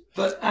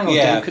 But hang on,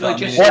 Yeah, Dave, could but I I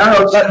just... mean- Well,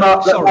 hang on, let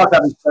Mark Sorry.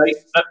 have his say.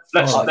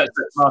 Let's All right. let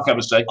Mark have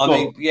a say. I Go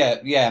mean, on.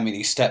 yeah. I mean,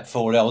 he stepped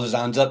forward, held his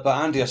hand up.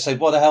 But Andy, I said,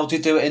 "Why the hell did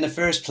you do it in the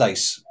first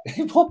place?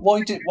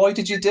 Why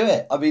did you do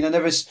it? I mean, I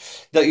never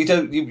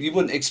that you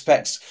wouldn't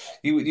expect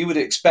you would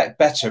expect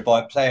better by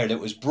a player that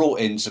was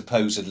brought in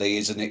supposedly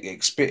as an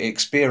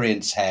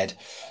experienced head.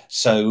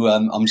 So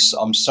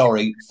I'm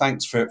sorry.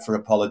 Thanks for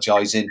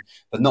apologising,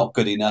 but not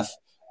good enough.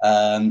 You're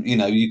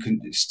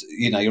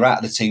out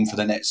of the team for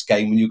the next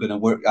game, and you're going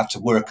to have to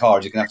work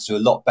hard. You're going to have to do a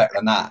lot better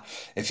than that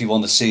if you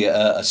want to see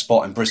a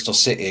spot in Bristol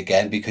City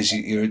again, because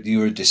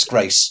you're a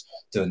disgrace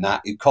doing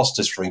that. You cost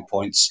us 3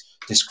 points.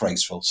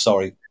 Disgraceful.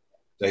 Sorry.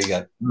 There you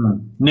go.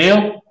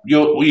 Neil,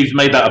 you've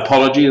made that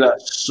apology.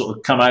 That's sort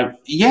of come out.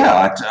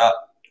 Yeah,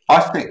 I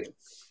think.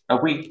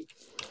 Are we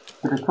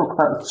going to talk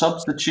about the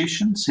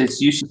substitutions? His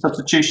use of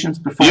substitutions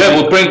before? Yeah,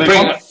 well, bring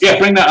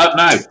that up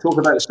now. Talk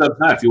about the subs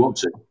now if you want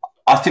to.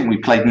 I think we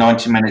played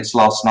 90 minutes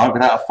last night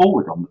without a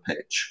forward on the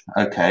pitch.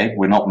 Okay,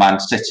 we're not Man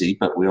City,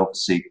 but we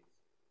obviously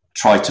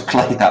try to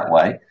play that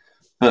way.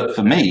 But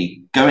for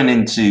me, going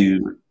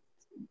into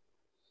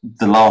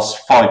the last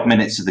 5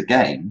 minutes of the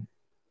game,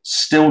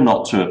 still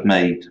not to have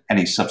made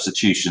any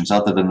substitutions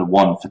other than the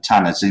one for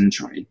Tanner's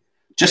injury,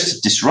 just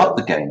to disrupt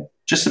the game,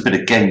 just a bit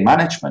of game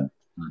management.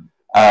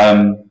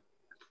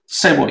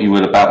 Say what you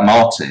will about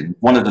Martin,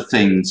 one of the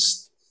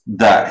things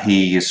that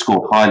he has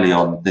scored highly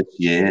on this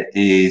year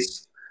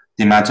is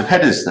the amount of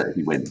headers that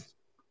he wins.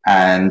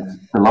 And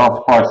the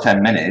last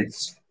 5-10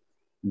 minutes,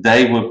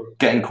 they were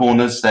getting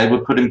corners, they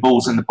were putting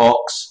balls in the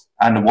box,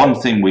 and the one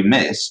thing we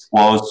missed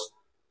was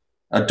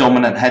a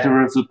dominant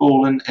header of the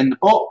ball in the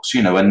box,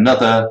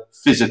 another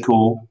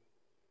physical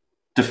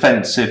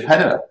defensive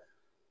header.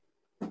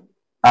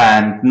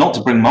 And not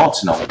to bring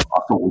Martin on, I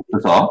thought was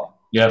bizarre.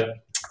 Yeah.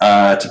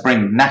 To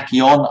bring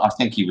Naki on, I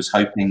think he was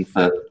hoping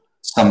for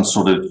some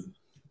sort of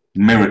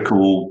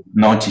miracle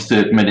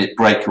 93rd minute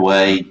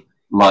breakaway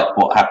like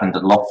what happened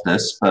at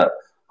Loftus, but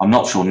I'm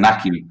not sure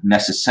Naki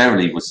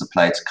necessarily was the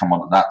player to come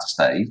on at that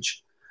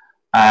stage.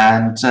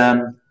 And,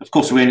 of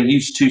course, we only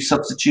used 2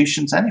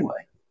 substitutions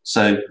anyway.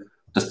 So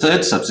the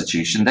third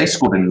substitution, they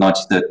scored in the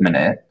 93rd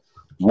minute.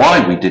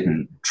 Why we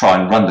didn't try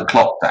and run the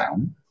clock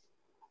down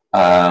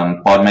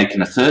by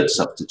making a third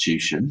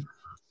substitution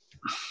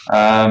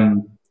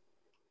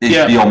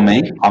is beyond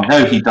me. I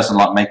know he doesn't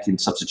like making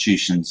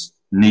substitutions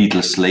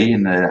needlessly,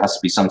 and there has to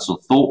be some sort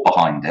of thought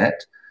behind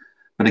it.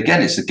 But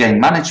again, it's the game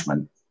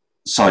management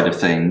side of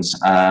things,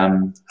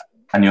 and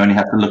you only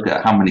have to look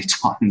at how many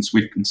times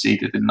we've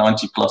conceded in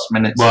 90-plus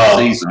minutes of the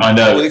season. I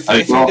know. Well,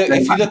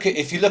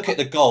 if you look at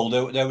the goal,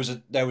 there was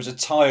a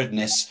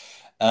tiredness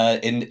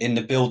in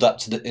the build up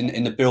to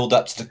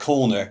the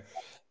corner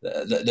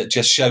that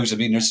just shows. I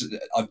mean,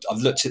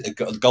 I've looked at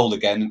the goal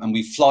again, and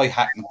we fly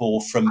hack the ball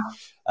from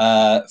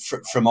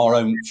our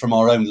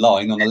own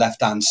line on the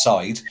left hand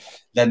side.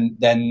 Then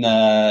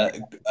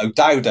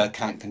O'Dowda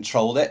can't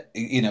control it.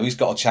 He's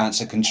got a chance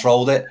to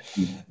control it.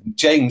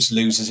 James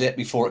loses it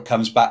before it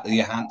comes back to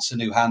Johansson,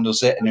 who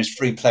handles it. And there's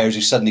 3 players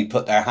who suddenly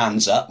put their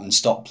hands up and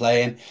stop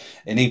playing.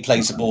 And he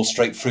plays the ball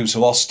straight through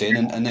to Austin,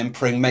 and then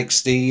Pring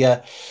makes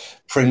the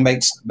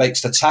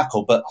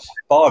tackle. But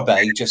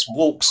Barbet just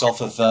walks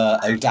off of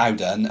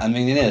O'Dowda, and I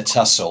mean, in a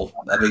tussle,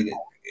 I mean,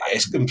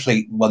 it's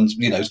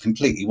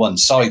completely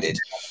one-sided.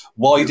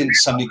 Why didn't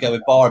somebody go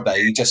with Barbet?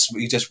 He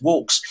just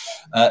walks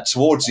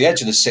towards the edge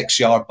of the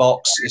 6-yard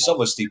box. It's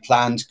obviously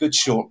planned. Good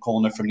short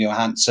corner from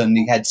Johansson.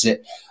 He heads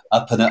it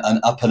up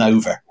and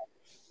over.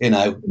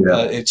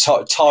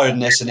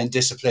 Tiredness and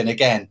indiscipline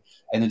again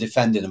in the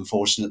defending,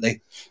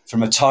 unfortunately,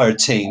 from a tired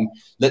team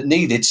that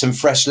needed some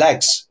fresh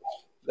legs.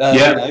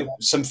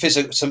 Some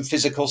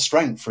physical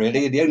strength.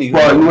 Really, the only you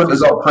wouldn't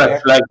have got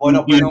fresh legs. Why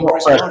not bring on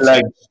Chris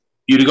Martin?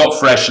 You'd have got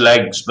fresh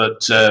legs,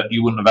 but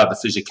you wouldn't have had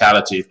the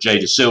physicality if Jay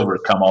Da Silva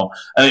had come on.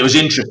 And it was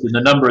interesting,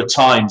 the number of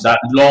times that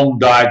long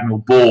diagonal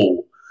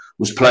ball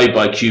was played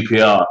by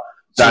QPR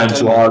down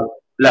to our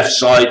left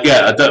side.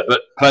 Yeah,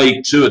 but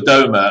played to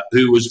Adoma,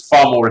 who was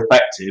far more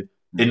effective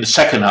in the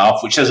second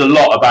half, which says a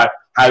lot about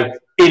how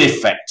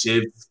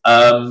ineffective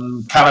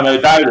Callum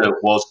O'Dowda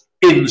was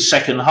in the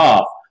second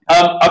half.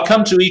 I'll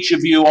come to each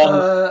of you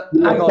on...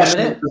 hang on a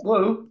minute.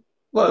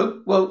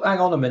 Whoa, hang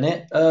on a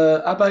minute.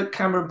 How about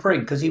Cameron Pring?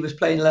 Because he was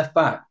playing left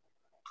back.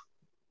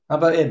 How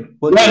about him?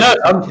 Look,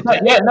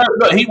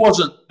 he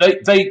wasn't.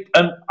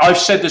 And I've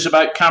said this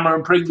about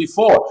Cameron Pring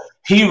before.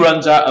 He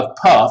runs out of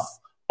puff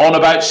on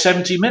about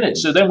 70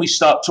 minutes. So then we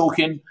start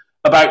talking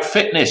about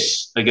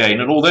fitness again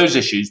and all those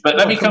issues. But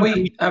let me come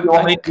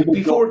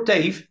before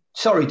Dave.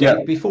 Sorry, Dave.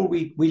 Yeah. Before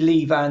we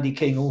leave Andy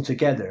King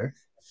altogether,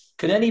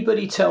 can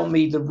anybody tell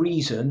me the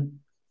reason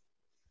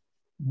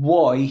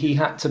why he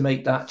had to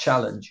make that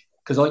challenge?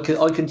 Because I can,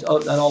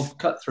 and I'll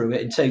cut through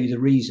it and tell you the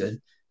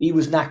reason. He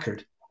was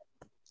knackered.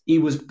 He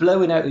was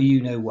blowing out of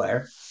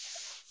you-know-where,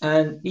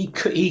 and he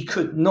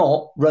could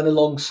not run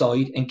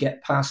alongside and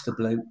get past the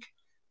bloke.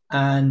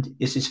 And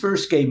it's his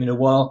first game in a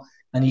while,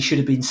 and he should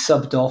have been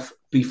subbed off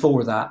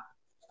before that.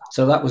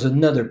 So that was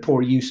another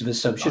poor use of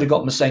his sub. Should have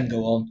got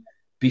Masengo on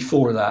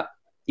before that.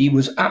 He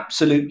was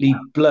absolutely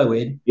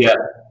blowing. Yeah.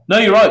 No,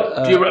 you're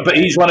right. But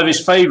he's one of his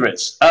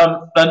favourites.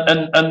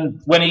 And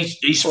when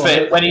he's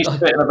fit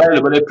and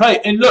available, they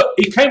play. And look,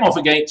 he came off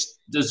against,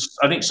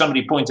 I think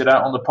somebody pointed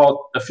out on the pod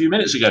a few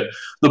minutes ago,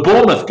 the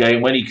Bournemouth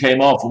game when he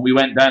came off and we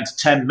went down to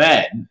 10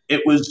 men.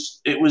 It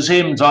was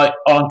him like,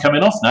 I'm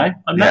coming off now.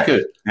 I'm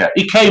knackered. Yeah.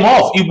 He came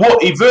off. He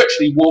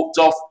virtually walked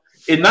off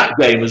in that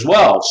game as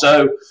well.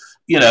 So,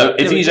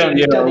 if he's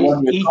only on a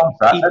 1 year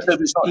contract,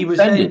 he was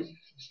extended.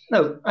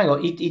 No, hang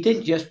on. He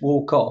didn't just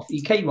walk off.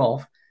 He came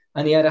off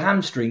and he had a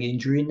hamstring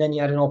injury and then he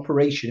had an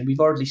operation and we've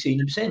hardly seen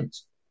him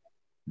since.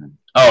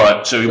 All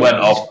right, so he went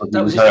off.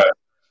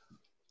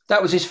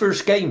 That was his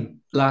first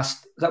game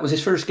last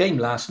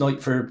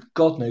night for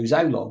God knows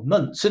how long,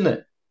 months, isn't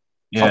it?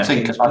 Yeah, I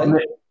think Neil.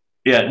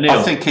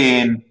 I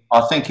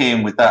think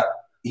Ian with that,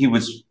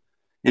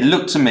 it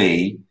looked to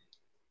me,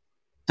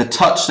 the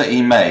touch that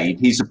he made,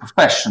 he's a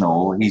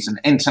professional, he's an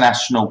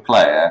international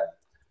player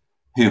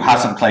who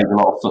hasn't played a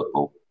lot of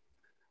football.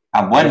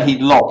 And when he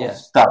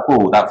lost that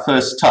ball, that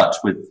first touch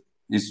with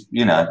his,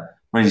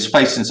 when he's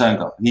facing his own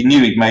goal, he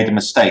knew he'd made a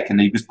mistake and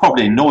he was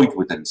probably annoyed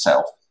with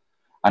himself.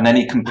 And then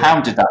he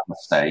compounded that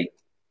mistake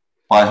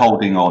by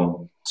holding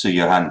on to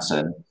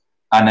Johansson.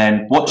 And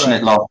then watching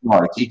it last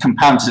night, he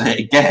compounded it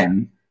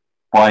again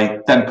by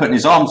then putting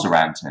his arms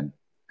around him.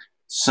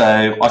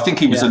 So I think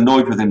he was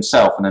annoyed with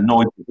himself and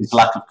annoyed with his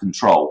lack of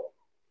control.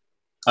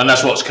 And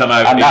that's what's come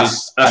out.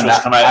 That's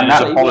what's come out in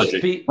his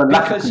apology.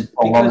 Because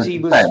he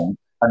was...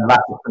 And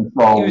lack of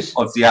control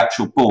of the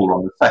actual ball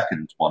on the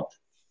second one.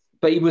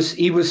 But he was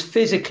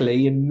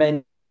physically and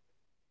mentally.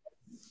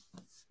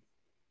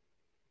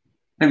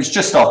 It was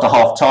just after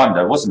half time,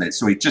 though, wasn't it?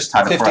 So he just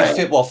had a break.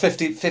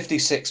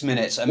 56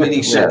 minutes. I mean,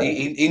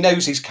 he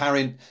knows he's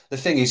carrying. The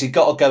thing is, he's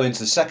got to go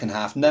into the second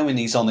half knowing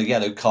he's on a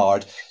yellow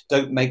card.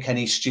 Don't make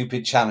any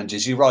stupid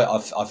challenges. You're right.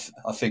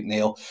 I think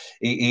Neil.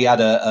 He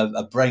had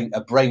a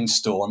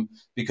brainstorm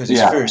because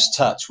his first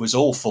touch was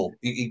awful.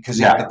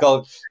 His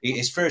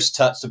first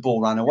touch, the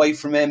ball ran away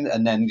from him,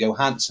 and then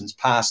Johansson's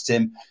passed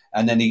him,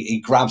 and then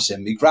he grabs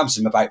him. He grabs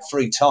him about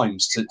 3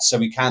 times, so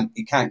he can't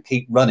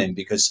keep running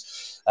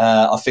because.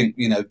 I think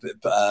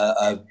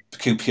QPR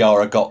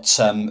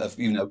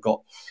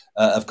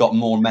have got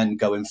more men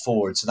going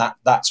forward, so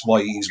that's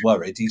why he's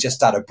worried. He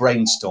just had a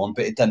brainstorm,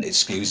 but it doesn't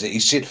excuse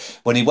it.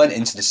 When he went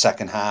into the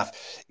second half,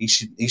 he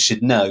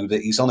should know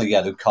that he's on a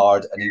yellow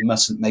card and he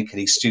mustn't make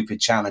any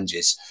stupid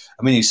challenges.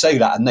 I mean, you say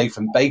that and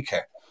Nathan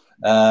Baker,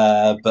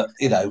 but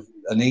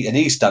and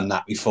he's done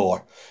that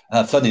before.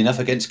 Funny enough,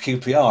 against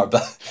QPR,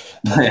 but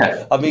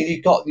I mean,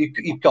 you've got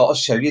to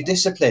show your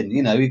discipline.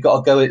 You've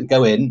got to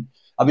go in.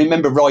 I mean,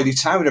 remember Riley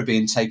Towler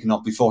being taken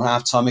off before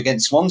half-time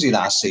against Swansea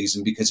last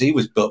season because he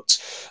was booked,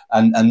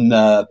 and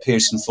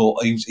Pearson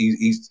thought he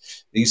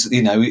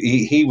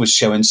was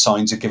showing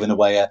signs of giving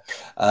away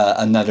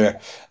another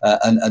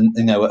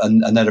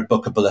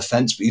bookable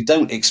offence. But you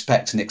don't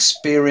expect an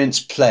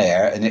experienced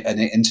player, an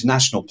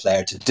international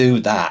player, to do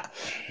that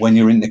when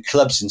you're in the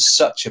club's in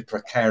such a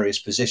precarious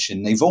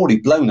position. They've already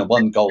blown a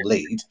 1-goal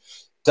lead.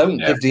 Don't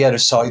give the other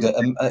side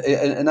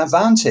an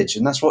advantage,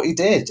 and that's what he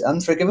did.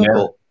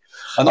 Unforgivable.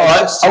 And all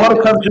right, I want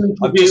to come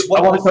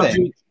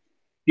to.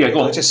 Yeah,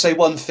 go on. I'll just say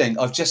one thing.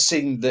 I've just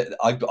seen that.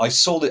 I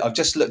saw that. I've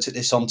just looked at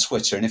this on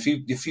Twitter, and if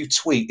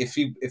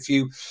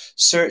you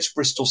search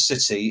Bristol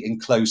City in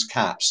closed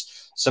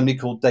caps, somebody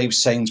called Dave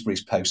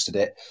Sainsbury's posted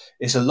it.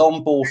 It's a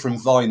long ball from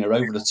Viner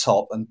over the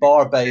top, and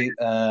Barbet.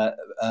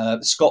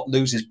 Scott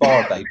loses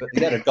Barbet, but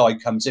the other guy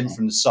comes in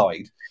from the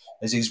side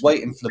as he's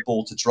waiting for the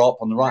ball to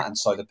drop on the right hand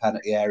side of the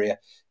penalty area.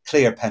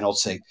 Clear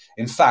penalty.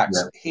 In fact,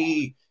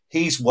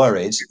 He's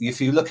worried.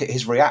 If you look at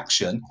his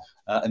reaction,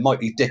 it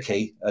might be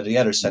Dickey, the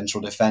other central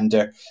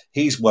defender.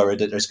 He's worried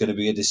that there's going to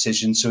be a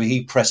decision, so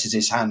he presses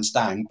his hands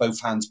down,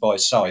 both hands by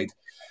his side.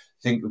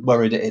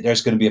 Worried that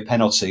there's going to be a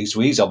penalty,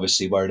 so he's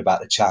obviously worried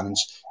about the challenge.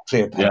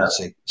 Clear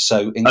penalty. Yeah.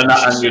 So, and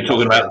you're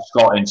talking about the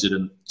Scott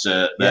incident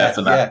there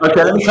for that. Yeah.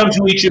 Okay, let me come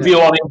to each of you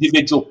on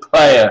individual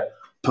player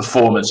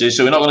performances.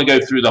 So we're not going to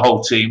go through the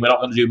whole team. We're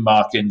not going to do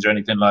markings or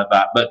anything like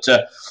that. But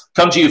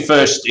come to you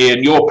first,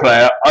 Ian, your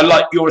player. I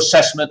like your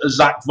assessment of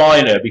Zach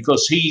Viner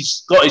because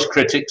he's got his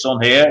critics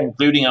on here,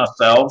 including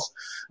ourselves.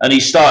 And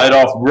he started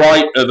off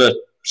right of a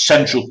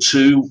central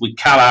 2 with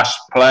Kalas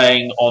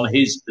playing on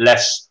his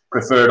less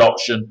preferred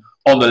option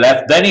on the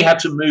left. Then he had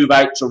to move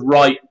out to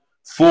right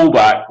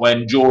fullback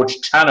when George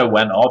Tanner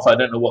went off. I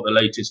don't know what the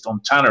latest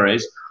on Tanner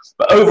is.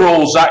 But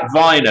overall, Zach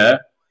Viner,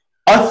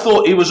 I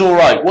thought he was all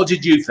right. What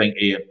did you think,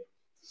 Ian?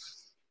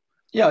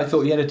 Yeah, I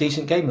thought he had a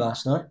decent game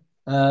last night.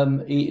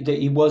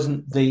 He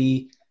wasn't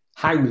the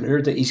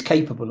howler that he's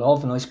capable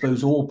of, and I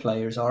suppose all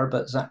players are,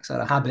 but Zach's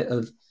had a habit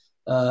of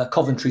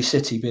Coventry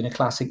City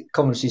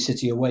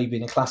away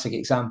being a classic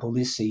example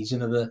this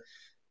season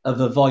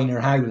of a Viner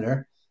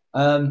howler.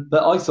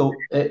 But I thought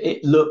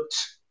it looked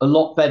a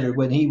lot better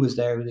when he was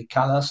there with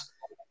Kalas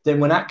than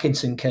when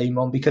Atkinson came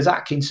on, because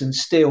Atkinson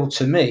still,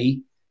 to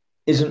me,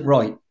 isn't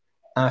right.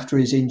 After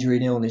his injury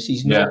and illness,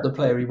 he's not the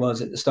player he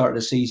was at the start of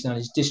the season, and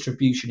his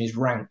distribution is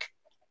rank.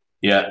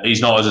 Yeah, he's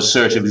not as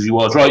assertive as he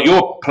was. Right,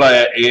 your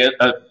player, Ian,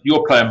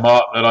 your player,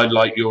 Mark, that I'd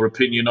like your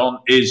opinion on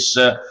is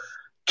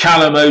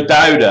Callum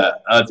O'Dowda.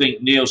 I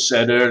think Neil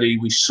said early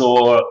we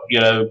saw,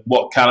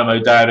 what Callum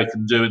O'Dowda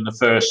can do in the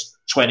first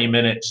 20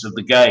 minutes of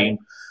the game.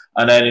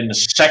 And then in the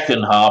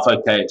second half,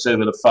 okay, it's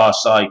over the far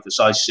side because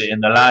I sit in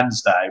the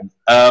Lansdowne.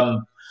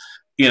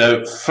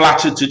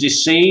 Flattered to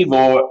deceive,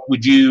 or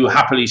would you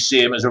happily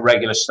see him as a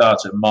regular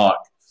starter, Mark?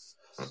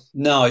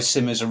 No, I see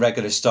him as a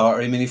regular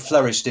starter. I mean, he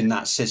flourished in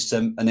that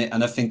system,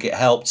 and I think it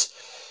helped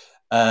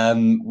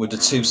with the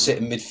two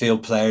sitting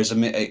midfield players. I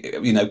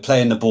mean,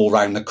 playing the ball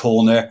round the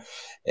corner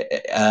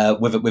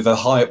with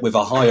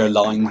a higher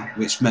line,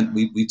 which meant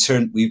we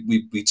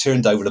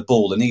turned over the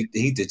ball, and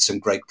he did some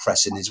great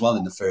pressing as well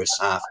in the first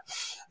half.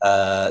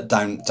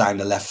 Down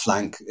the left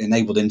flank,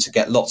 enabled him to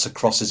get lots of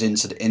crosses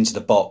into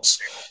the box.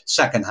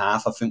 Second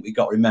half, I think we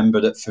got to remember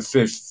that for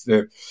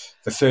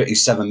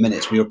 37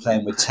 minutes we were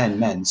playing with 10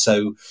 men,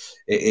 so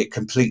it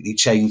completely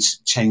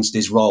changed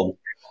his role.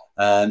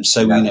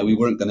 We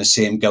weren't going to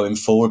see him going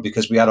forward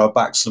because we had our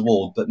backs to the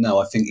wall. But no,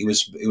 I think it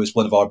was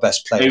one of our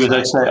best players. He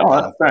was okay. All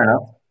right,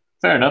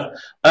 fair enough.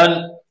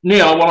 And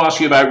Neil, I want to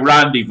ask you about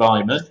Randy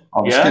Weimann.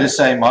 I was going to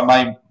say my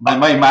main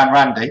man,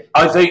 Randy.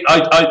 I think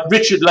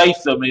Richard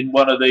Latham, in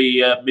one of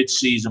the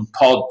mid-season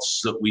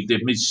pods that we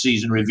did,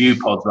 mid-season review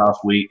pods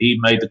last week, he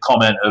made the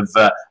comment of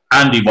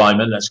Andy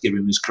Weimann, let's give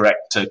him his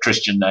correct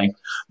Christian name,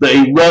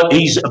 that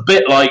he's a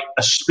bit like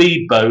a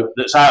speedboat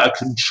that's out of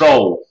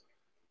control.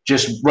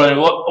 Just running.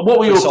 What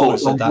were your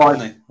thoughts on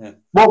Weimann? Yeah.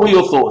 What were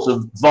your thoughts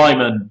of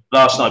Weimann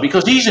last night?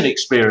 Because he's an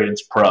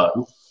experienced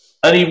pro,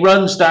 and he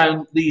runs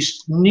down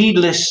these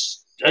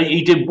needless.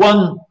 He did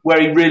one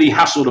where he really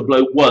hassled a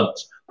bloke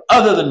once.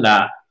 Other than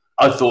that,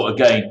 I thought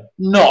again,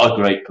 not a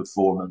great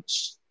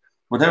performance.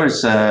 Well, there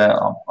was. I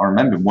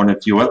remember one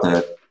of your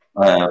other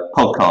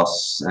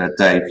podcasts,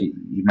 Dave.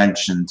 You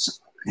mentioned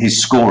his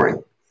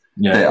scoring.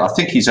 Yeah. I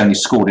think he's only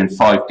scored in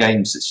 5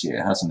 games this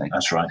year, hasn't he?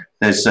 That's right.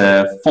 There's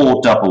 4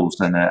 doubles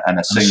and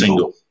a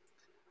single.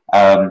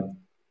 There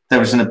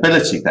was an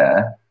ability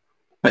there,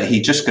 but he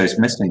just goes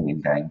missing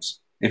in games.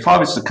 If I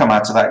was to come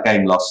out of that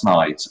game last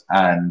night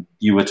and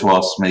you were to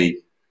ask me,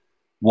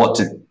 what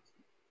did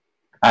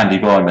Andy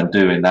Weimann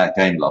do in that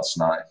game last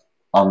night?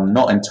 I'm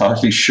not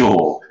entirely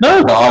sure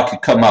that I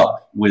could come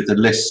up with a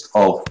list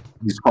of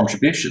his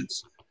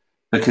contributions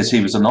because he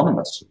was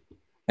anonymous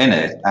in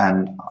it.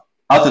 And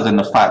other than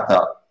the fact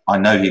that I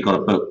know he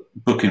got a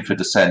booking for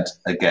Descent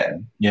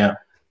again,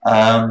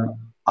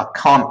 I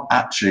can't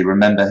actually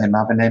remember him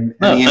having him.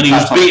 No, and he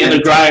was beating the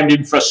ground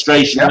in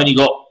frustration when he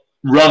got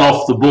run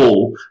off the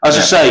ball. As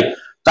I say,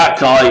 that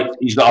guy,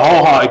 he's got a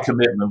wholehearted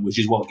commitment, which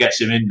is what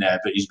gets him in there,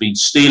 but he's been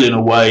stealing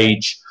a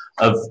wage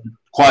of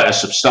quite a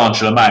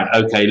substantial amount.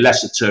 Okay,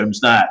 lesser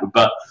terms now,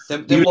 but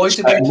then why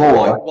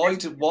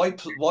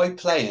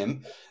play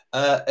him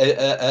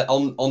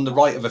on the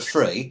right of a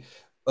free?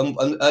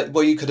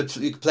 Well, you could have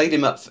played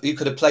him up. You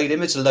could have played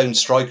him as a lone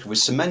striker with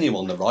Semenyo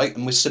on the right,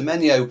 and with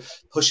Semenyo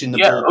pushing the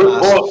ball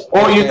past.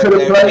 Or you could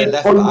have played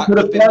left back, would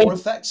have been more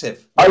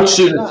effective. I'd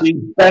sooner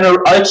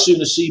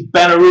see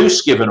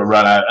Belarus given a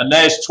run out, and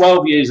there's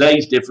 12 years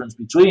age difference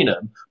between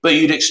them. But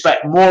you'd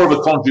expect more of a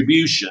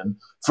contribution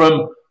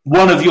from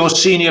one of your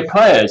senior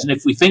players. And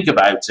if we think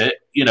about it,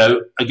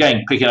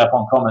 again picking up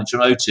on comments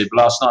from Otib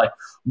last night,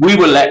 we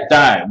were let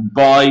down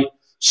by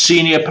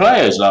senior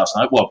players last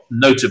night. Well,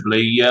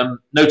 notably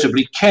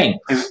King.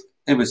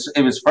 It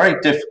was very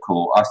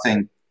difficult, I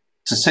think,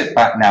 to sit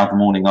back now the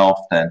morning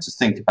after and to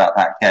think about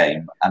that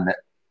game, and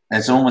that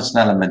there's almost an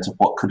element of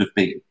what could have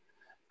been,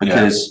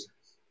 because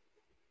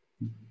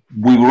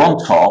we were on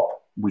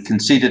top, we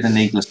conceded a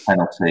needless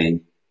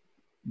penalty,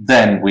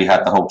 then we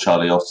had the whole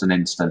Charlie Austin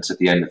incident at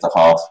the end of the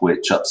half,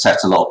 which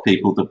upset a lot of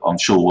people that I'm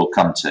sure we'll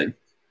come to.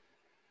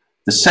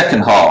 The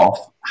second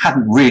half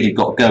hadn't really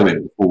got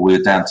going before we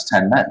were down to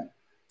 10 men.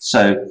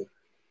 So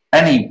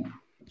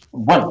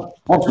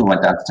once we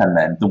went down to 10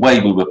 men, the way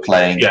we were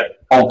playing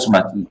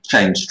ultimately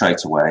changed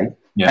straight away.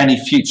 Yeah. Any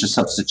future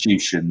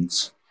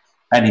substitutions,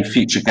 any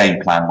future game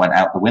plan went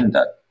out the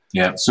window.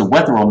 Yeah. So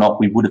whether or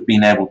not we would have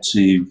been able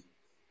to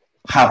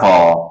have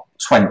our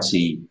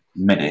 20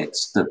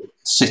 minutes that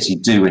City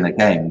do in a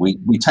game,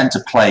 we tend to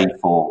play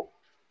for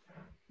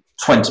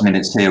 20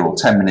 minutes here or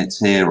 10 minutes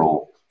here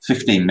or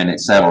 15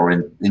 minutes there, or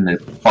in the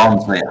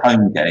Barnsley at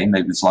home game,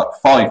 it was like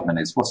 5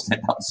 minutes, wasn't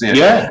it?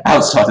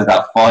 Outside of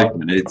that 5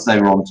 minutes, they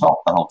were on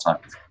top the whole time.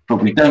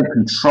 But we don't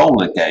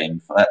control a game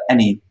for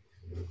any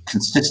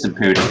consistent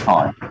period of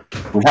time.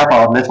 We have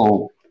our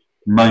little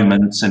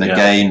moments in a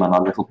game and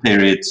our little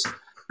periods,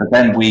 but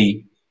then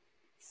we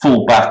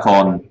fall back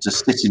on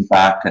just sitting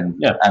back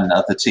and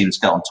other teams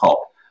get on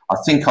top. I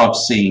think I've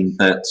seen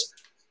that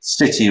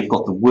City have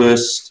got the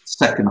worst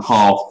second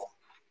half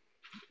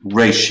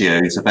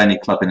ratios of any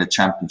club in the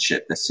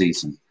Championship this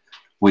season,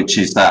 which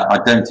is that I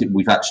don't think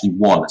we've actually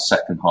won a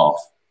second half.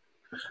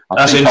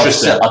 That's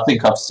interesting. I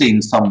think I've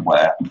seen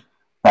somewhere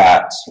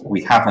that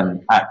we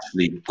haven't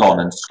actually gone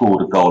and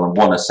scored a goal and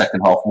won a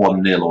second half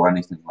 1-0 or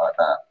anything like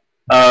that.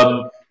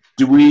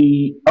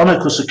 Oh no,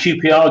 because the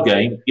QPR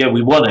game,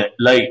 we won it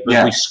late,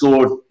 but we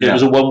scored. It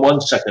was a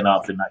 1-1 second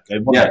half in that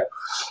game, wasn't it?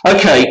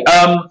 Okay,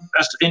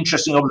 that's an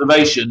interesting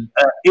observation.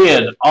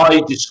 Ian,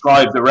 I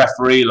described the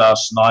referee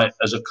last night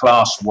as a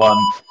Class 1.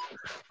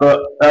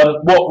 But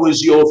what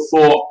was your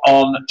thought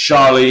on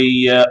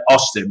Charlie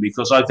Austin?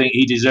 Because I think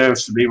he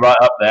deserves to be right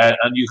up there,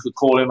 and you could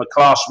call him a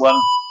Class 1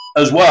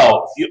 as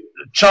well.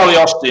 Charlie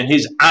Austin,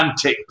 his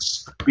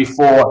antics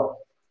before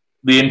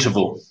the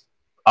interval,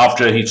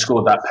 after he'd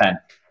scored that pen.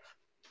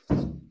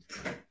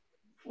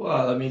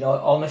 Well, I mean,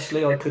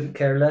 honestly, I couldn't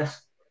care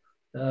less.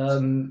 He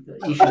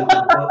should have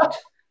been booked.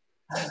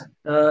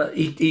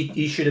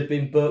 He should have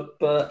been booked,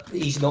 but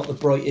he's not the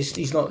brightest.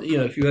 He's not,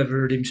 if you ever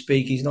heard him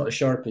speak, he's not the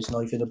sharpest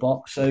knife in the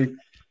box. So,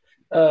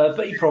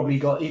 but he probably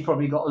got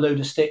a load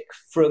of stick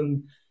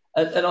from.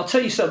 And I'll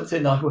tell you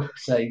something. I will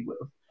say,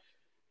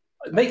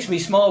 it makes me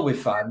smile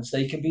with fans.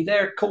 They can be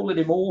there calling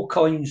him all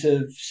kinds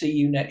of "see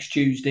you next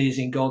Tuesdays"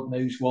 and God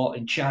knows what,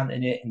 and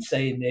chanting it and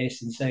saying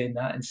this and saying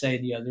that and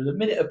saying the other. The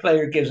minute a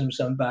player gives him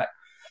some back,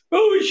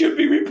 he should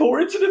be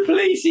reported to the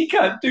police. He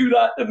can't do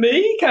that to me.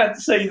 He can't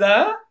say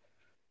that.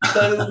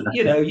 So,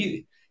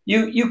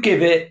 you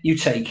give it, you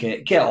take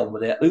it, get on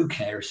with it. Who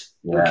cares?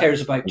 Who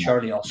cares about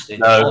Charlie Austin?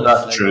 No, honestly.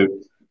 That's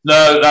true.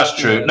 No, that's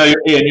true. No,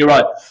 Ian, you're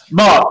right.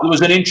 Mark, there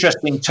was an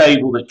interesting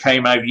table that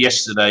came out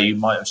yesterday. You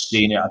might have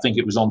seen it. I think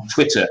it was on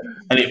Twitter.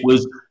 And it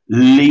was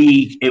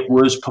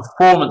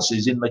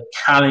performances in the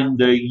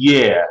calendar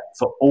year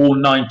for all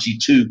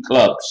 92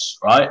 clubs,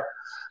 right?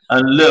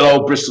 And little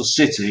old Bristol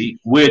City,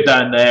 we're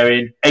down there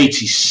in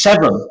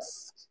 87th,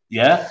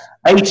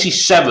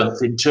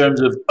 87th in terms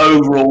of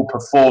overall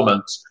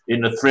performance in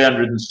the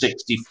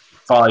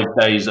 365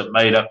 days that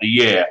made up the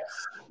year.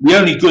 The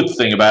only good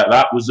thing about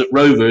that was that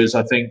Rovers,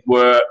 I think,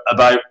 were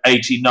about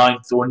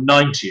 89th or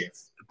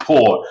 90th.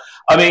 Poor.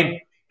 I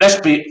mean,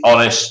 let's be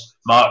honest,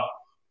 Mark.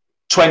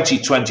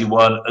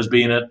 2021 has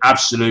been an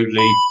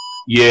absolutely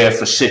year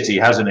for City,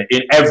 hasn't it?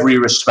 In every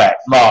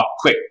respect. Mark,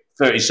 quick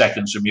 30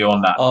 seconds from you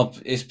on that. Oh,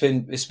 it's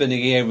been a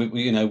year.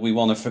 We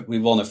want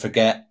to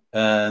forget.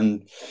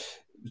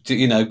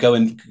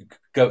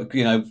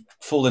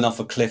 Falling off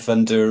a cliff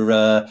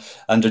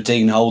under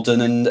Dean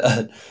Holden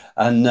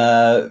and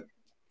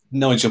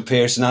Nigel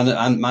Pearson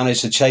and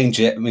managed to change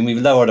it. I mean, we've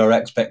lowered our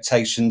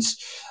expectations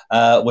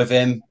with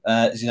him.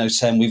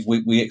 Saying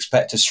we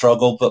expect to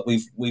struggle, but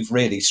we've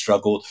really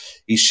struggled.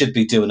 He should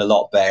be doing a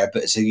lot better,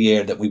 but it's a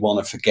year that we want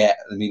to forget.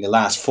 I mean, the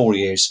last 4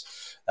 years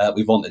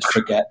we wanted to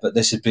forget, but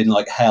this has been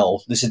like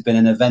hell. This has been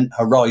an event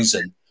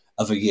horizon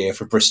of a year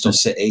for Bristol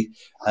City.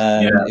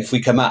 If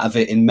we come out of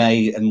it in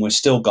May and we've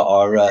still got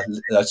our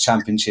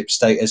championship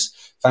status,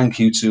 thank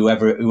you to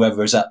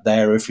whoever's up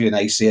there. If you're an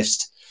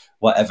atheist,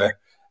 whatever.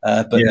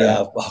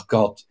 Oh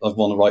God, I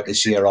want to write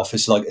this year off.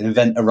 It's like an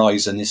event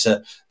horizon. It's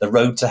the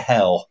road to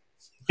hell.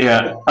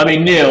 Yeah, I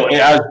mean, Neil,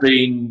 it has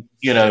been,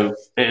 it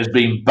has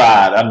been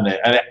bad, hasn't it?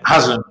 And it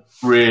hasn't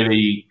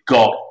really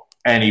got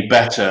any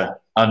better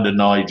under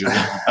Nigel.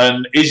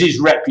 And is his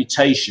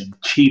reputation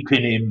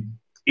keeping him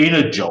in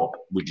a job,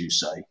 would you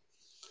say?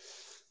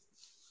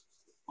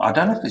 I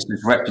don't know if it's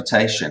his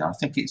reputation. I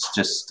think it's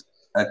just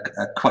a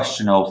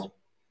question of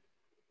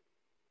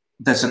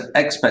there's an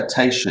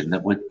expectation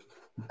that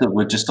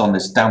we're just on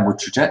this downward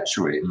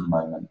trajectory at the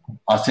moment.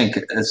 I think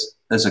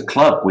as a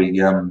club,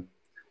 we,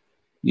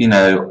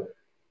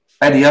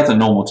 any other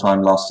normal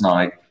time last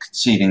night,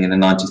 conceding in the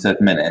 93rd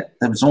minute,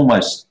 there was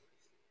almost,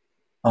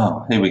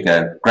 here we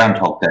go,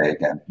 Groundhog Day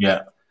again.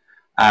 Yeah.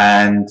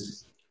 And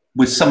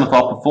with some of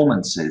our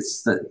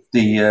performances,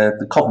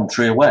 the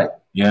Coventry away.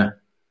 Yeah.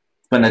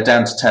 When they're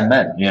down to 10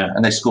 men. Yeah.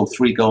 And they score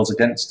 3 goals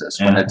against us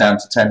when they're down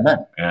to 10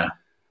 men. Yeah.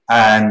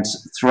 And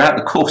throughout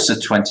the course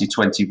of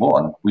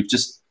 2021, we've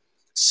just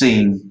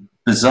seen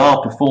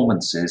bizarre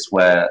performances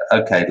where,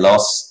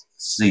 last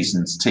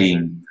season's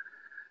team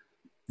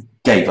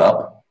gave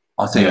up.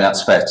 I think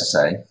that's fair to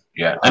say.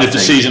 Yeah. And if the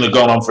season had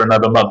gone on for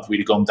another month, we'd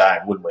have gone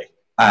down, wouldn't we?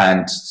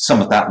 And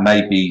some of that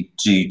may be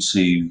due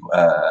to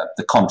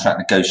the contract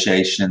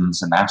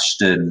negotiations and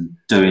Ashton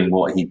doing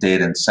what he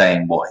did and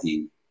saying what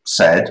he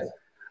said,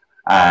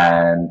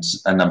 and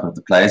a number of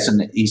the players.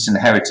 And he's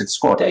inherited the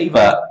squad. Dave,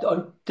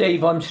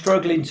 I'm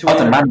struggling to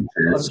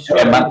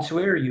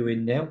hear you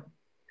in now.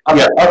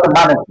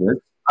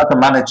 Other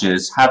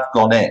managers have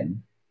gone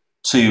in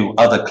to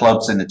other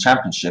clubs in the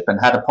Championship and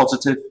had a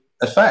positive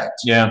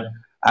effect. Yeah.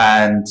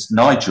 And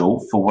Nigel,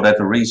 for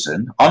whatever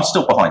reason, I'm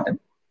still behind him.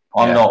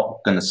 I'm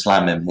not going to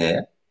slam him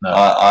here. No.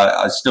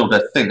 I still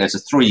think there's a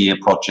 3-year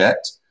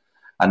project,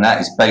 and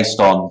that is based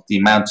on the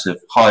amount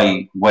of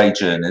high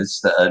wage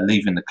earners that are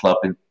leaving the club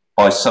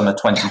by summer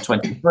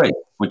 2023,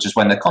 which is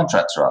when their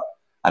contracts are up.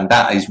 And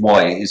that is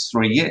why it is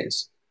 3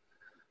 years.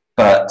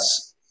 But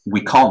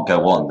we can't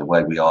go on the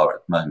way we are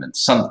at the moment.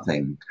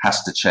 Something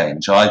has to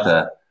change,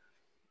 either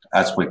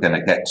as we're going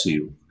to get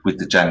to with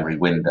the January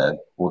window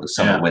or the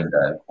summer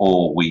window,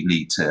 or we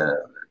need to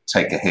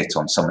take a hit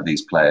on some of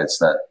these players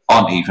that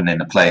aren't even in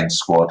the playing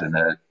squad and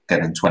are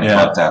getting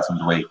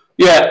 25,000 a week.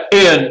 Yeah,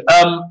 Ian,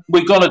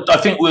 I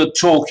think we'll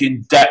talk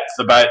in depth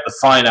about the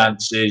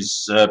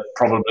finances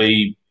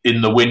probably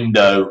in the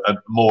window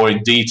more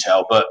in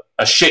detail. But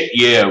a shit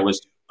year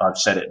was, I've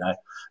said it now,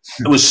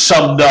 it was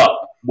summed up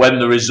when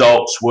the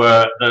results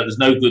were, there's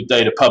no good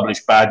day to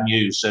publish bad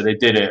news. So they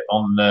did it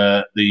on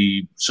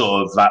the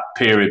sort of that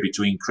period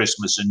between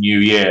Christmas and New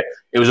Year.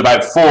 It was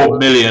about 4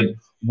 million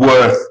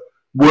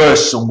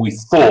worse than we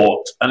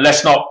thought. And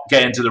let's not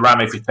get into the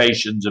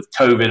ramifications of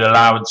COVID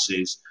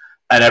allowances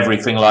and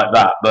everything like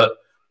that. But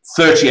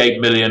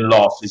 38 million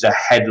loss is a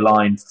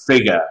headline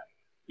figure,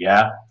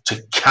 yeah,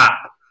 to cap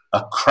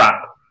a crap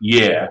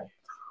year.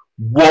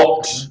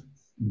 What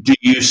do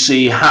you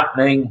see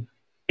happening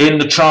in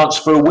the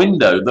transfer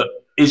window? That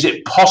is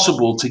it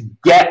possible to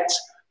get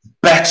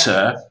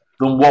better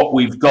than what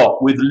we've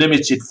got with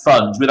limited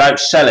funds without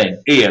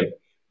selling? Ian,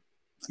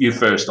 you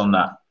first on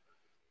that.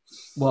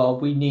 Well,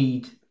 we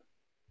need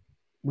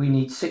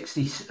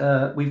 60.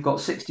 We've got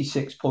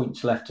 66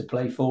 points left to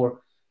play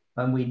for,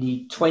 and we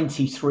need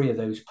 23 of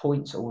those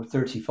points, or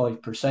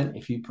 35%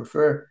 if you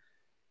prefer,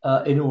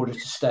 in order to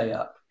stay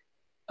up.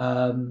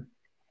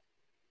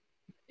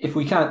 If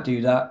we can't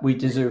do that, we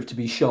deserve to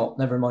be shot,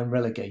 never mind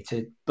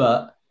relegated.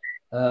 But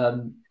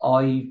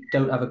I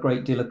don't have a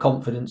great deal of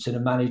confidence in a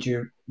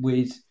manager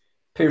with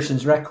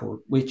Pearson's record,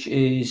 which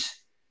is,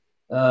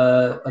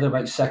 I don't know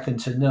about second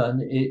to none.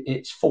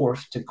 It's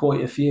fourth to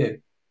quite a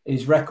few.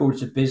 His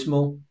record's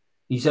abysmal.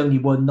 He's only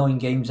won 9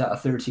 games out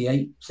of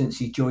 38 since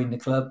he joined the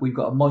club. We've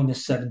got a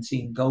minus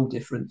 17 goal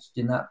difference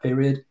in that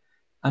period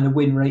and a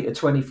win rate of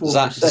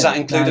 24%. Does that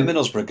include a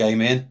Middlesbrough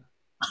game, Ian?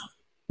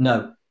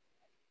 No.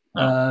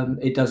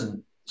 It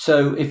doesn't.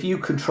 So if you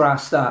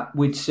contrast that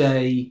with,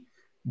 say,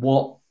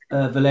 what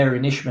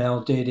Valérien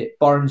Ismaël did at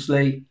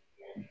Barnsley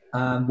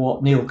and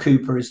what Neil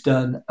Cooper has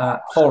done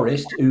at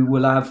Forest, who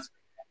will have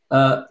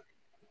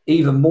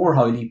even more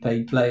highly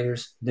paid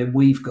players than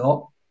we've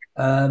got,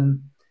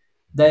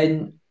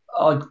 then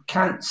I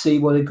can't see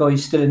why the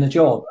guy's still in a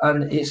job.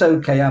 And it's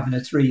okay having a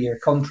 3-year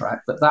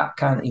contract, but that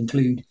can't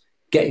include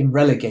getting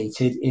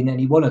relegated in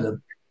any one of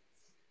them.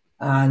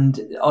 And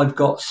I've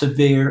got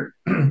severe,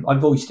 I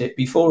voiced it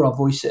before, I'll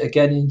voice it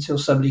again until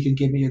somebody can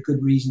give me a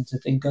good reason to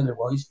think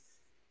otherwise.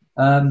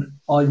 I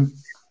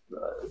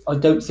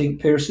don't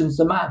think Pearson's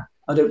the man.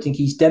 I don't think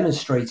he's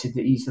demonstrated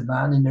that he's the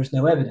man, and there's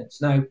no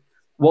evidence. Now,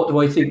 what do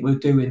I think we'll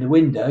do in the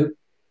window?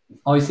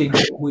 I think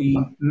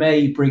we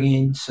may bring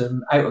in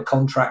some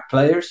out-of-contract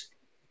players,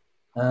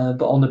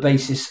 but on the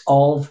basis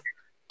of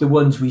the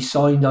ones we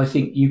signed, I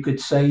think you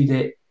could say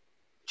that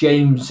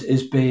James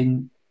has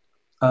been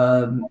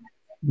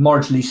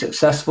marginally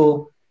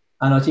successful,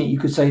 and I think you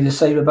could say the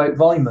same about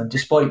Weimann.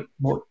 Despite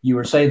what you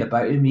were saying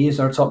about him, he is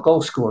our top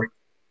goal scorer,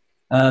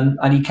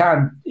 and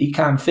he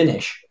can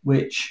finish,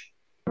 which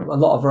a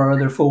lot of our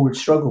other forwards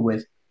struggle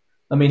with.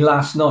 I mean,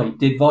 last night,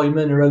 did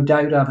Weimann or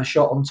O'Dowd have a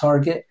shot on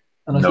target?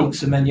 And I think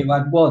Semenyo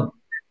had 1.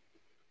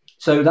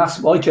 So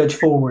I judge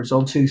forwards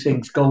on 2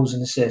 things: goals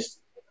and assists.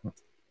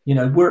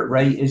 Work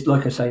rate is,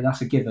 like I say,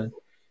 that's a given.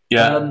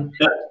 Yeah.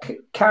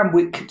 Can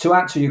we, to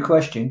answer your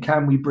question,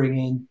 can we bring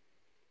in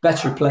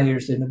better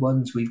players than the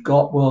ones we've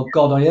got? Well,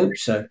 God, I hope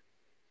so.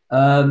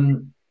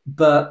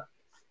 But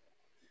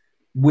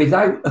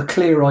without a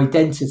clear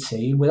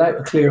identity, without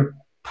a clear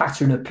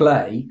pattern of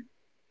play,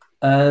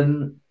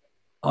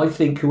 I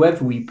think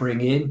whoever we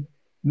bring in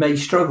may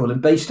struggle.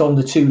 And based on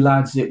the 2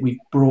 lads that we've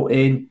brought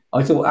in,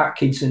 I thought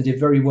Atkinson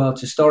did very well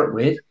to start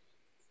with.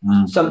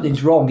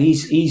 Something's wrong.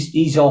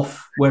 He's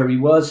off where he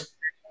was.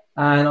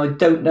 And I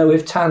don't know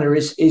if Tanner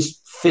is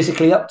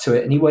physically up to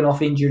it. And he went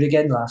off injured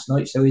again last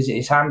night. So is it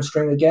his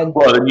hamstring again?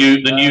 Well, the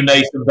new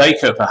Nathan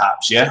Baker,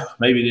 perhaps, yeah?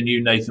 Maybe the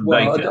new Nathan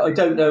Baker. I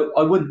don't know.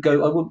 I wouldn't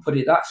put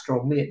it that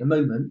strongly at the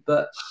moment.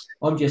 But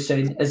I'm just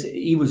saying, as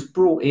he was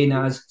brought in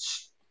as,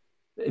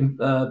 in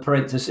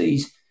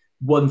parentheses,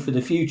 one for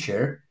the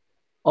future,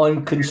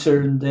 I'm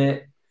concerned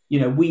that,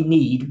 we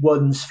need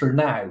ones for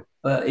now.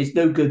 It's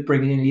no good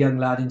bringing in a young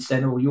lad and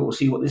saying, oh, you'll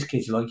see what this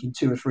kid's like in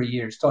 2 or 3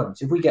 years' time.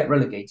 So if we get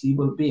relegated, he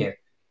won't be here.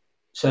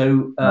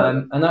 So,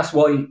 and that's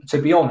why,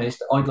 to be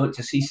honest, I'd like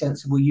to see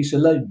sensible use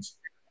of loans.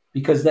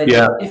 Because then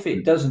if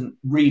it doesn't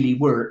really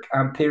work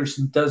and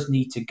Pearson does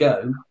need to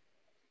go,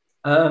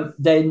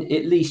 then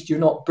at least you're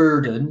not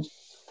burdened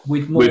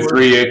with more. With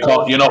 3-year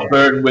you're not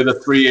burdened with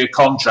a 3-year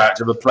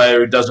contract of a player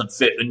who doesn't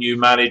fit the new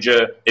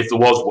manager, if there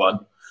was one.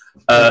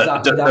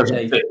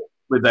 Doesn't fit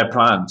with their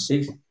plans.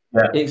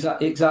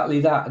 Exactly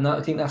that. And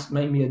I think that's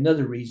maybe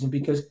another reason,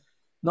 because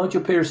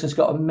Nigel Pearson's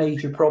got a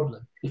major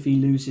problem if he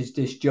loses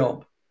this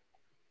job,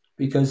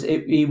 because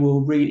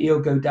he'll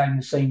go down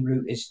the same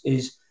route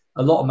as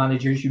a lot of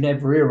managers you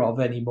never hear of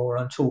anymore.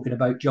 I'm talking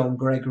about John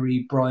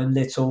Gregory, Brian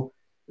Little,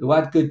 who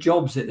had good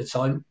jobs at the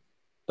time,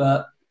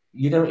 but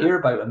you don't hear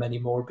about them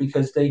anymore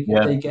because they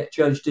get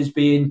judged as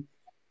being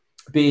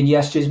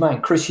yesterday's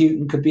man. Chris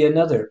Hughton could be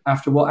another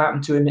after what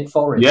happened to him at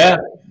Forest. I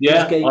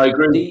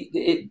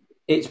agree.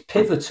 It's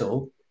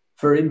pivotal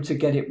for him to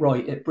get it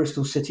right at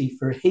Bristol City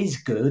for his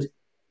good,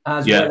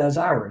 as well as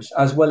ours,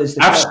 as well as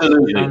the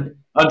absolutely 100%.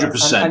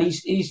 And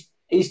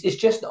it's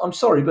just, I'm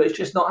sorry, but it's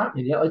just not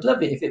happening. I'd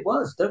love it if it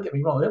was. Don't get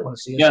me wrong. I don't want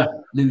to see us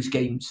lose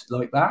games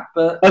like that.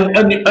 But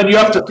and you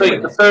have to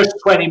think, the first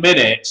 20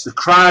 minutes, the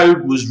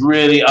crowd was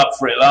really up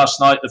for it last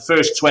night. The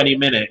first 20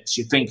 minutes,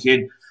 you're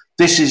thinking,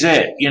 this is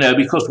it,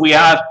 because we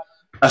had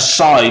a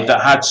side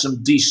that had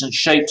some decent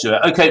shape to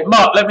it. Okay,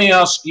 Mark, let me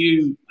ask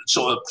you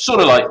sort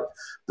of like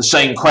the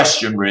same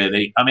question,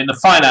 really. I mean, the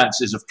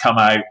finances have come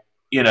out.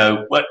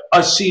 But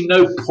I see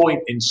no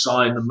point in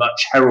signing the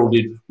much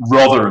heralded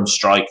Rotherham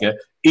striker,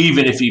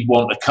 even if he'd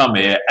want to come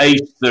here, age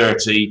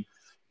 30,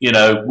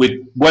 with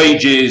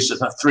wages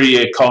and a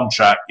 3-year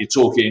contract. You're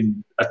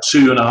talking a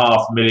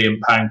 £2.5 million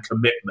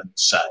commitment,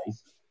 say,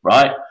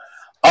 right?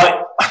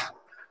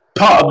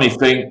 Part of me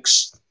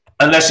thinks,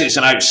 unless it's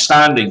an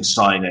outstanding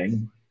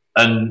signing,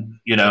 and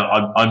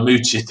I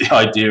mooted the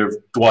idea of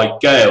Dwight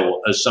Gale,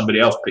 as somebody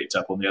else picked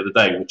up on the other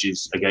day, which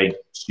is again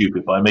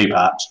stupid by me,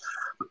 perhaps.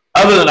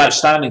 Other than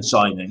outstanding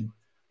signing,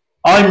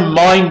 I'm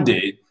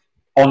minded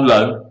on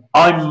loan.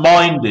 I'm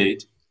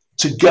minded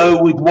to go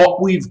with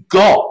what we've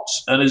got.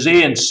 And as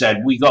Ian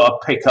said, we got to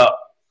pick up,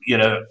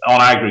 on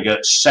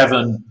aggregate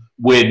 7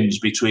 wins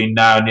between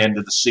now and the end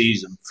of the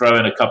season, throw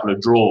in a couple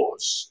of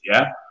draws.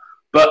 Yeah.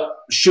 But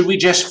should we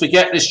just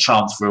forget this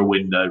transfer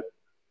window?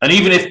 And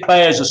even if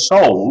players are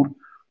sold,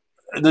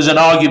 there's an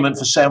argument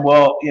for saying,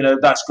 well,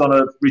 that's going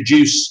to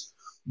reduce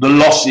the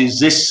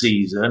losses this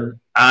season,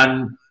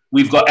 and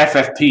we've got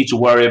FFP to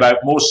worry about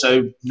more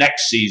so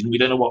next season. We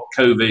don't know what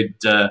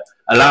COVID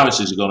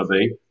allowances are going to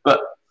be.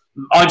 But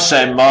I'm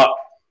saying, Mark,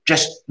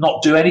 just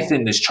not do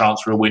anything this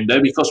transfer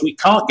window, because we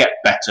can't get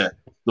better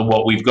than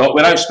what we've got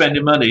without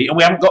spending money, and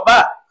we haven't got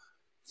that.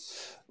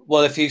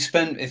 Well, if you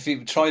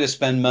try to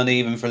spend money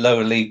even for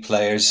lower league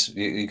players,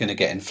 you're going to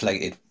get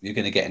inflated. You're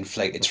going to get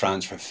inflated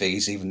transfer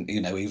fees,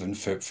 even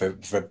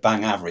for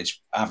bang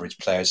average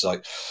players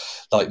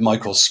like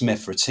Michael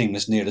Smith for a team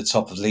that's near the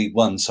top of League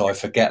One. So I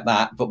forget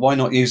that. But why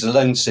not use the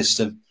loan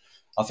system?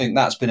 I think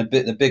that's been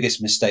the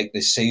biggest mistake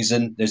this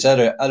season. There's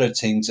other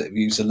teams that have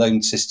used the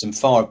loan system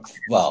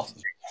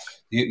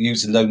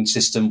use the loan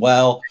system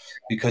well,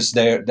 because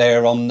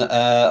they're on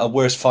a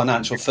worse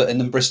financial footing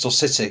than Bristol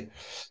City.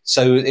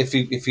 So if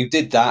you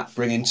did that,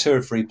 bring in 2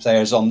 or 3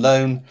 players on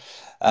loan,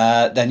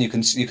 then you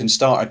can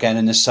start again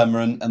in the summer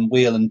and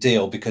wheel and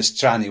deal, because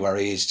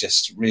January is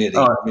just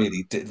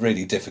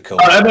really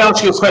difficult. Let me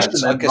ask you a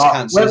question. I guess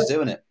Cancer's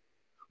doing it.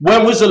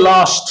 When was the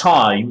last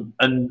time,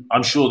 and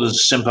I'm sure there's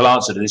a simple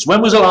answer to this,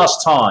 when was the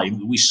last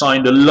time we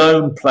signed a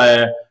loan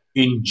player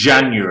in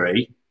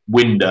January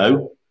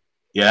window?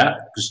 Yeah,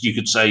 because you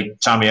could say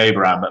Tammy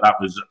Abraham, but that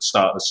was at the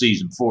start of the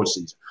season, for a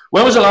season.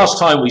 When was the last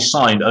time we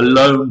signed a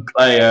loan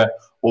player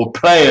or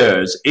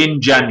players in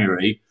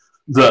January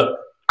that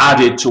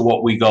added to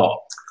what we got?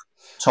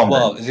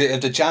 Well,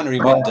 the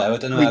January window, I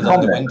don't know how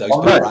long the window's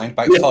been around,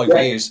 about 5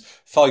 years.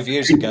 5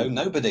 years ago,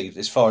 nobody,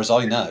 as far as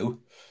I know,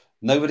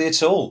 nobody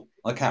at all.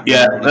 I can't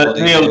remember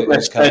anybody.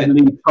 Neil said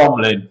Lee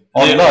Tomlin.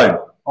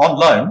 On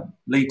loan,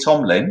 Lee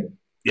Tomlin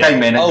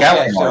came in at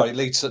Galton. Sorry,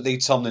 Lee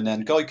Tomlin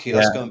then. Goiki,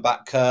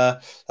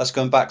 that's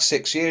going back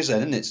 6 years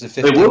then, isn't it? It's the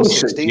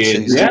 15-16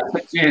 season. Yeah,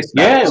 6 years.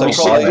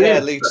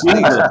 Lee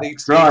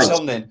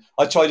Tomlin.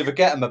 I try to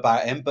forget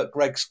about him, but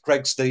Greg's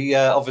the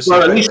obviously.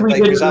 Well, at least we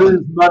didn't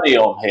lose money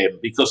on him,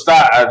 because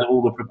that had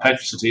all the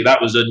propensity.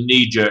 That was a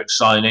knee-jerk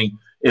signing,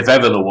 if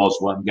ever there was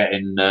one,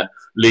 getting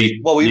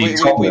Lee. Well, we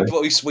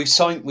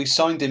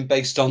signed him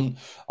based on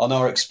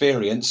our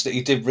experience that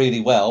he did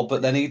really well,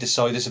 but then he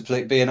decided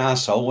to be an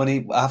asshole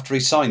after he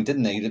signed,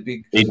 didn't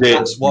he? He did.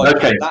 That's why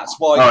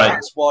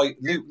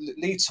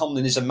Lee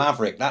Tomlin is a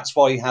maverick. That's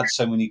why he had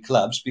so many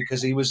clubs,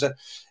 because he was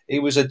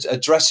a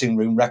dressing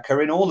room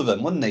wrecker in all of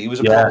them, wasn't he? He was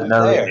a problem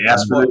player.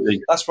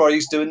 Absolutely. That's why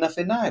he's doing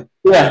nothing now.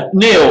 Yeah,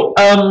 Neil.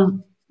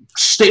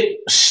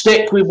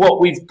 Stick with what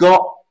we've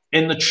got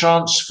in the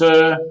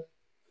transfer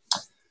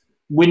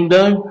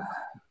window.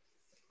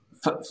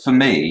 For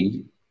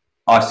me,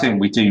 I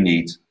think we do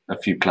need a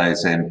few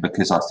players in,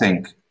 because I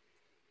think,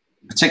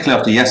 particularly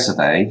after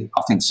yesterday,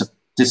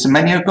 did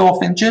Semenyo go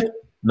off injured?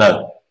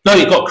 No,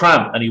 he got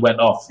cramp and he went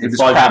off. It was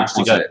cramp,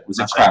 was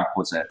it cramp,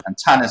 was it? And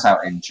Tanner's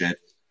out injured.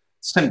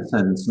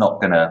 Simpson's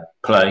not going to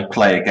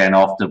play again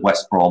after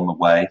West Brom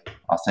away.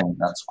 I think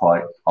that's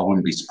I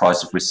wouldn't be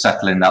surprised if we're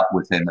settling up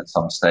with him at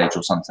some stage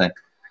or something.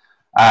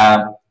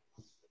 I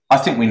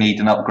think we need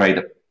an upgrade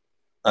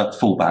at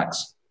fullbacks.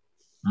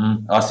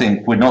 I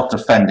think we're not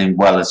defending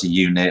well as a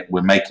unit.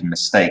 We're making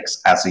mistakes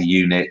as a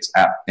unit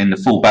in the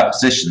fullback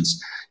positions.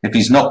 If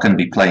he's not going to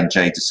be playing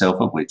Jay De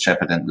Silva, which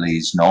evidently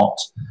he's not,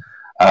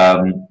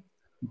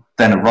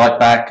 then a right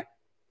back.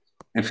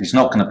 If he's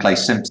not going to play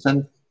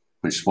Simpson,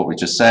 which is what we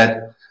just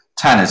said,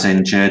 Tanner's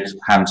injured,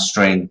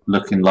 hamstring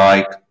looking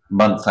like,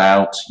 month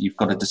out. You've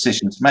got a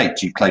decision to make.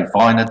 Do you play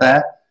Viner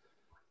there?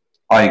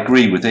 I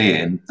agree with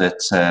Ian that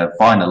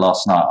Viner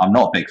last night, I'm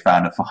not a big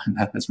fan of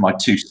Viner, as my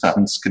 2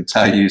 sons can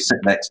tell you, sit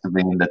next to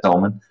me in the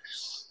Dolman.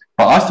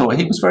 But I thought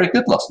he was very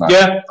good last night.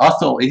 Yeah. I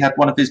thought he had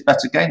one of his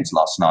better games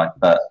last night.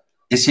 But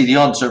is he the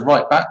answer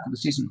right back for the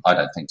season? I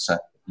don't think so.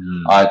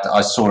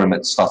 I saw him at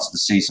the start of the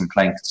season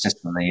playing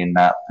consistently in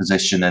that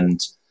position, and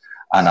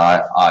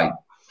I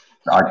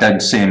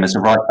don't see him as a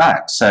right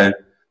back. So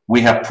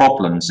we have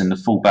problems in the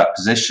full-back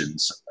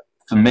positions.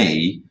 For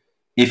me,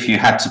 if you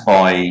had to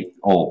buy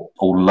or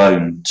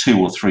loan 2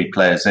 or 3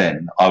 players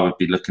in, I would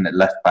be looking at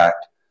left-back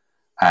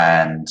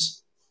and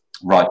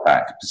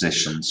right-back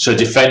positions. So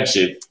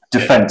defensive.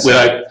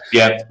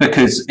 Yeah.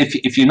 Because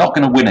if you're not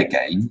going to win a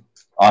game,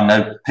 I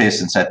know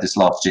Pearson said this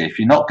last year, if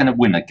you're not going to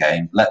win a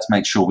game, let's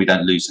make sure we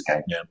don't lose a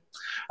game. Yeah.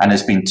 And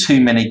there's been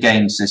too many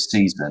games this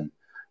season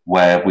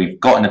where we've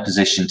got in a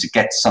position to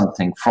get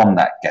something from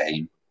that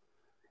game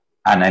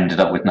and ended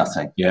up with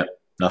nothing. Yeah,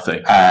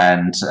 nothing.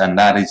 And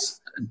that is,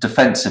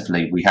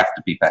 defensively, we have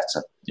to be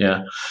better.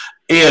 Yeah.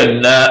 Ian,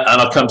 and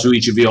I'll come to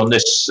each of you on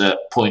this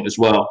point as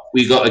well.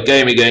 We got a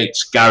game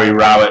against Gary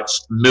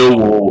Rowett's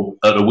Millwall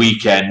at the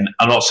weekend.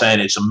 I'm not saying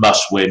it's a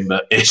must-win,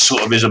 but it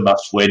sort of is a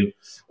must-win.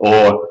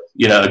 Or,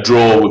 a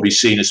draw would be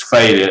seen as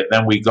failure.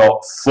 Then we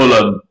got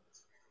Fulham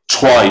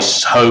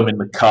twice, home in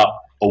the cup,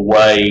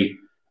 away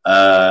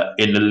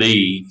in the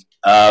league.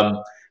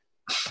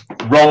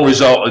 Wrong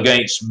result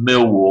against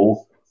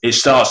Millwall. It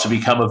starts to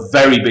become a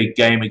very big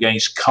game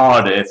against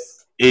Cardiff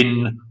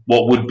in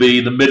what would be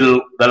the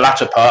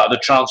latter part of the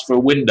transfer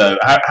window.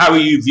 How are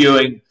you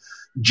viewing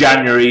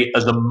January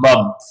as a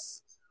month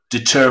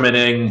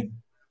determining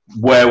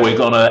where we're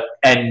going to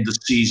end the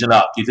season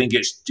up? Do you think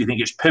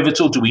it's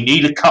pivotal? Do we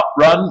need a cup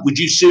run? Would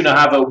you sooner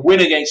have a win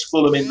against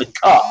Fulham in the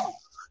cup,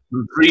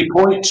 3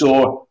 points,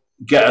 or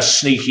get a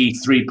sneaky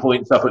 3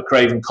 points up at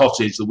Craven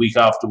Cottage the week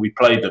after we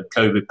played them,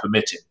 COVID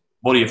permitting?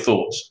 What are your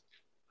thoughts?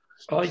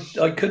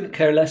 I couldn't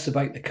care less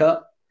about the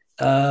cup,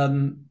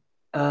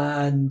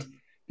 and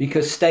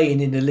because staying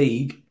in the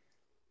league,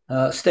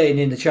 staying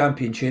in the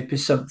Championship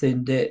is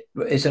something that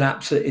is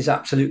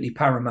absolutely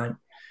paramount.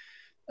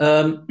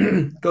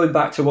 Going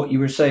back to what you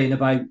were saying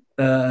about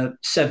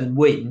 7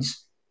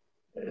 wins,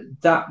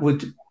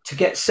 to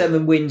get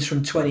 7 wins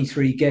from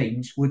 23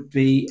 games would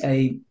be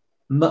a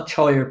much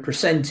higher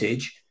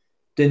percentage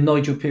than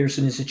Nigel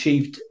Pearson has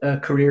achieved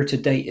career to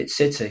date at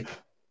City,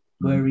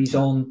 where he's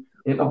on.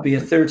 It would be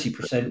a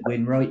 30%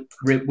 win rate,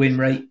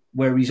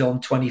 where he's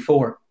on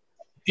 24.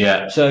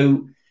 Yeah.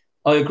 So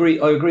I agree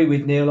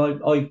with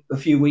Neil. A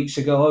few weeks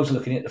ago I was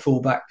looking at the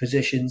fullback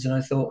positions and I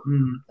thought,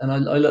 and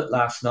I looked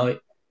last night.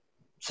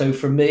 So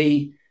for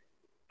me,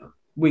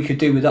 we could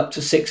do with up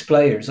to 6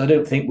 players. I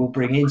don't think we'll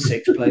bring in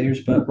 6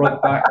 players, but right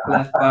back,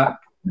 left back,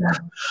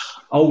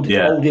 old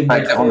in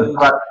midfield.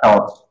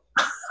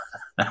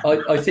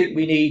 I think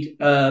we need.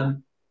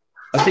 I'm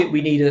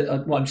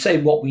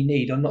saying what we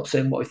need. I'm not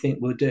saying what I think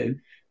we'll do.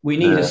 We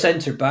need a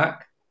centre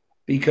back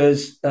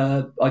because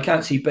I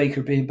can't see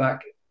Baker being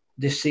back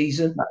this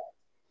season.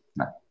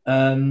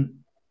 No.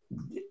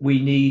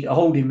 We need a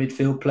holding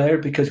midfield player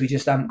because we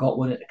just haven't got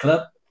one at the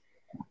club.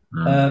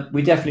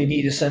 We definitely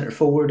need a centre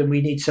forward and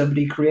we need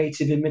somebody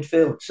creative in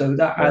midfield. So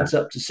that adds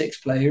up to 6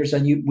 players,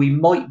 and we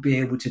might be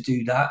able to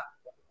do that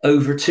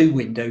over 2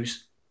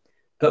 windows,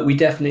 but we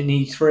definitely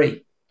need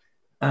 3.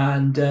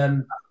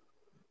 And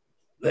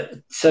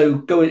so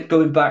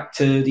going back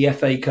to the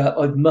FA Cup,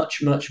 I'd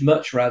much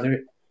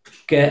rather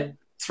get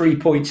 3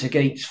 points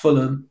against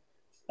Fulham,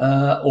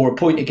 or a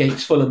point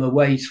against Fulham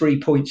away, 3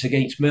 points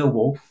against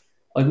Millwall.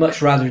 I'd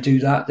much rather do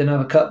that than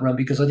have a cup run,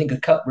 because I think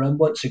a cup run,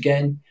 once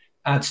again,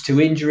 adds to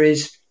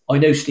injuries. I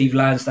know Steve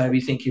Lansdown will be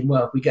thinking,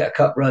 well, if we get a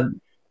cup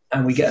run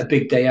and we get a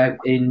big day out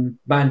in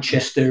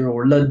Manchester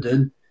or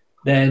London,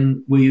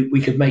 then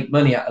we could make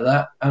money out of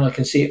that. And I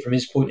can see it from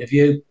his point of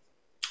view.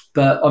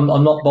 But I'm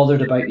not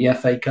bothered about the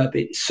FA Cup.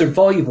 It's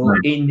survival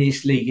in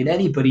this league. And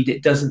anybody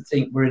that doesn't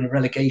think we're in a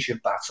relegation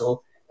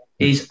battle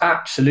is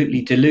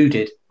absolutely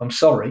deluded. I'm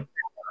sorry.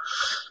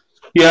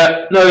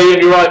 Yeah, no,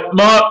 you're right.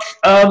 Mark,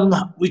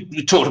 we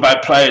talked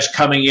about players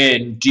coming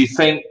in. Do you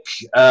think,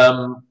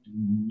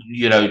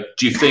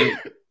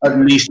 at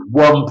least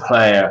one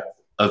player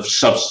of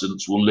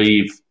substance will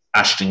leave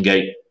Ashton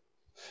Gate?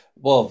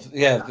 Well,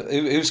 yeah,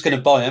 who's going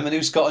to buy him and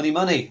who's got any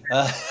money?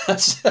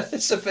 That's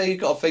the thing you've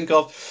got to think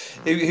of.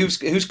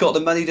 Who's got the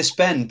money to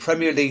spend?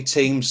 Premier League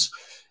teams,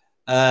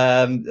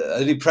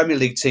 only Premier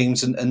League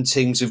teams and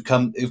teams who've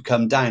come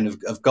down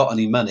have got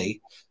any money.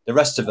 The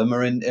rest of them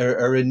are in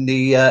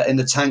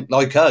the tank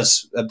like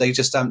us. They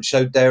just haven't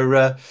showed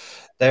their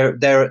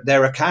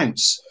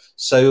accounts.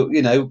 So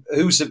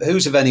who's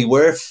of any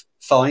worth?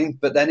 Fine,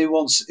 but then who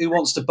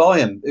wants to buy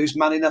him? Who's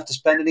man enough to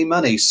spend any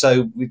money?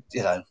 So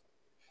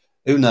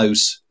who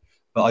knows?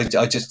 But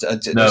I just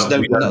there's not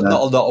a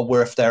lot of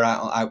worth there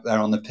out there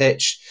on the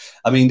pitch.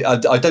 I mean,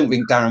 I don't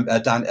think Dan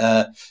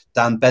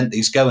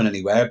Bentley's going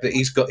anywhere, but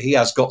he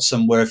has got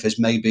some worth as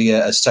maybe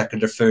a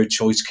second or third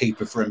choice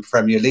keeper for a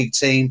Premier League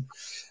team.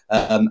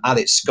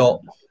 Alex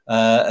Scott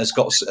has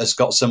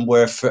got some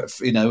worth for,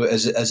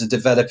 as a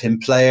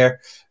developing player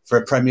for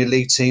a Premier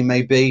League team,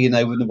 maybe, in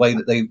the way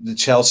that the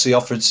Chelsea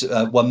offered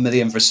 1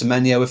 million for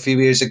Semenyo a few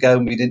years ago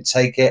and we didn't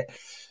take it.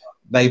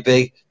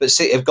 maybe, but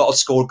City have got to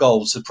score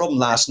goals. The problem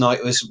last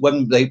night was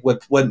when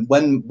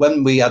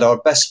we had our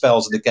best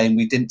spells of the game,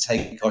 we didn't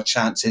take our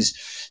chances.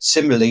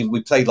 Similarly,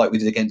 we played like we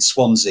did against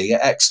Swansea,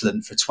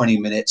 excellent for 20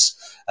 minutes,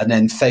 and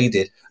then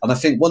faded. And I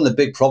think one of the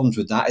big problems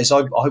with that is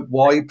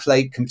why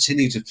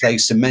continue to play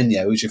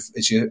Semenyo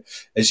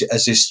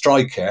as your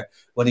striker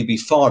when he'd be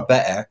far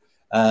better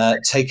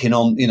taking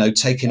on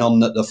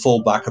the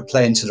fullback or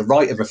playing to the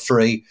right of a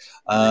three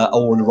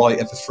or the right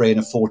of a three in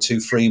a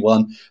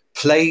 4-2-3-1.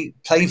 Play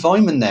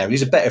Weimann there.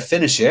 He's a better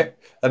finisher.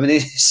 I mean,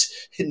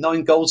 he's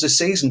 9 goals a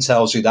season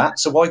tells you that.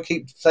 So why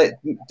keep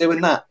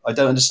doing that? I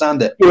don't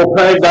understand it. You're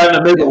playing down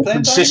the middle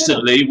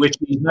consistently, which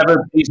he's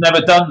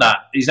never done that.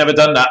 He's never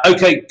done that.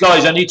 Okay,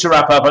 guys, I need to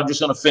wrap up. I'm just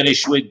going to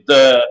finish with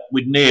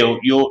Neil.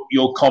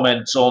 Your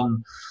comments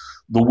on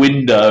the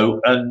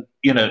window, and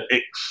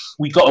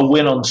we got to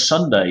win on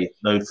Sunday,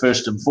 though,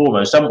 first and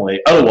foremost, haven't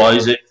we?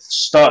 Otherwise, it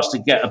starts to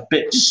get a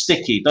bit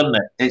sticky, doesn't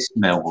it? It's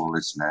Millwall,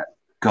 isn't it?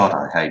 God,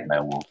 I hate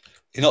Millwall.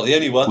 You're not the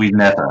only one. We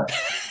never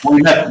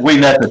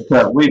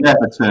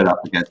turn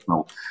up against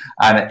Millwall,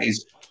 and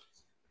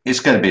it's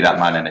going to be that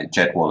man in it,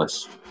 Jed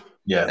Wallace.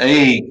 Yeah,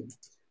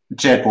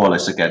 Jed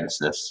Wallace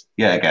against us.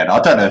 Yeah, again, I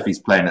don't know if he's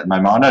playing at the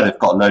moment. I know they've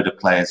got a load of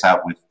players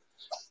out with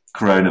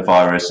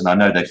coronavirus, and I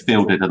know they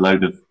fielded a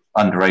load of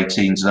under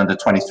 18s and under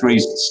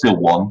 23s that still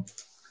won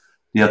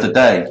the other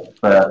day,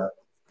 but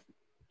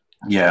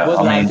yeah,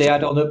 one lad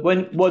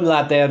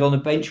they had on the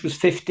bench was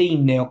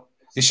 15 now.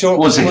 You sure it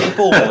was he?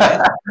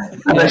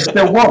 And they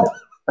still won.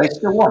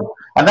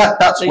 And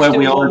that's where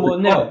we are.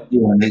 And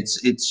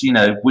it's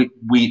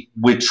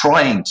we're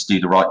trying to do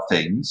the right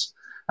things,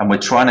 and we're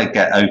trying to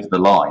get over the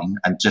line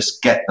and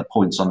just get the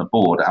points on the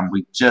board, and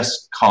we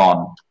just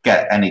can't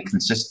get any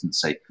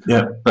consistency.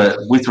 Yeah. But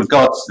with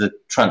regards to the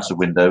transfer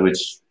window,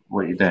 which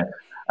what you're doing,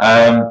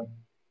 I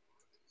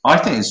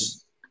think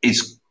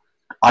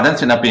I don't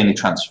think there'll be any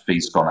transfer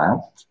fees gone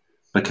out,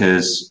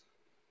 because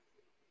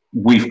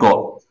we've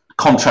got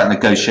contract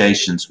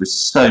negotiations with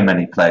so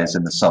many players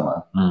in the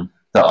summer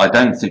that I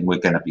don't think we're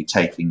going to be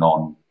taking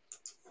on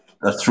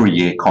a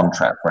 3-year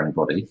contract for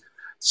anybody.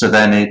 So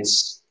then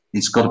it's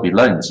got to be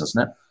loans,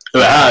 hasn't it?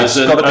 It has,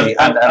 and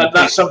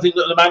that's something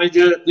that the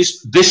manager,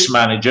 this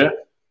manager,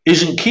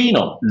 isn't keen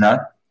on. No.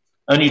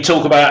 And you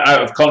talk about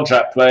out of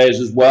contract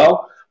players as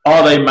well.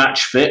 Are they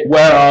match fit?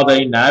 Where are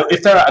they now?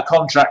 If they're out of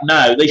contract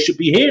now, they should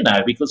be here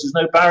now, because there's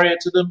no barrier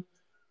to them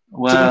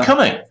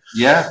coming.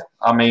 Yeah,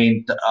 I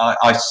mean,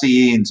 I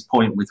see Ian's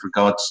point with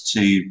regards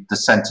to the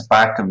centre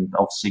back, and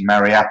obviously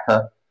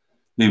Mariappa,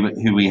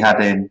 who we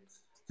had in,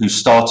 who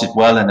started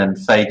well and then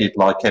faded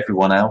like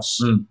everyone else.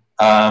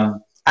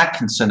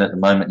 Atkinson at the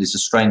moment is a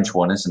strange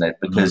one, isn't it?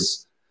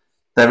 Because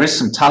there is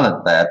some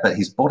talent there, but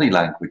his body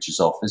language is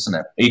off, isn't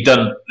it? He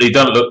doesn't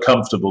look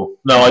comfortable.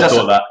 No, I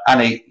thought that.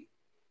 And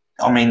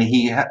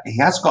he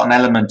has got an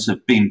element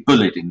of being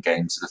bullied in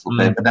games a little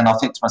bit, but then I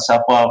think to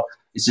myself, well,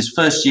 it's his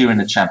first year in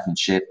the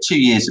Championship. 2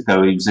 years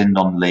ago, he was in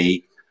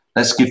non-league.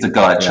 Let's give the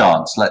guy a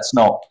chance. Let's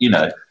not,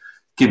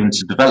 give him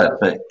to develop.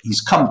 But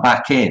he's come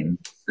back in,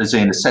 as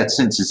Ian has said,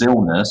 since his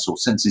illness or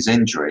since his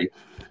injury,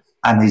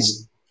 and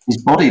his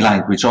body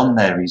language on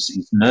there,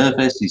 he's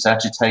nervous, he's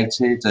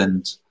agitated,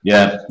 and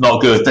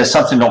not good. There's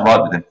something not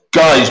right with him.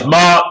 Guys,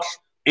 Mark,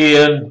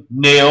 Ian,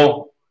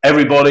 Neil,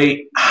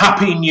 everybody,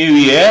 Happy New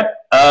Year.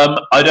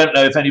 I don't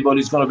know if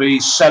anybody's going to be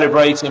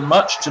celebrating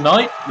much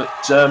tonight, but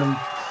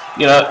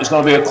it's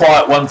going to be a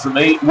quiet one for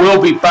me.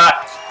 We'll be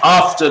back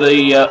after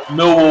the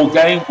Millwall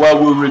game, where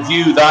we'll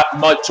review that. We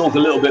might talk a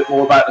little bit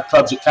more about the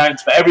club's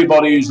accounts. For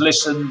everybody who's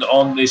listened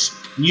on this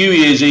New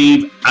Year's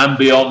Eve and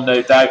beyond,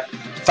 no doubt,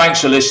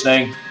 thanks for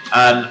listening,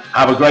 and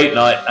have a great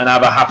night, and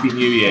have a Happy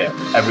New Year,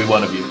 every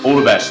one of you. All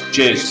the best.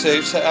 Cheers.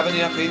 You too. Have a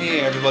happy New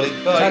Year, everybody.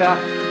 Bye.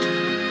 Ta-da.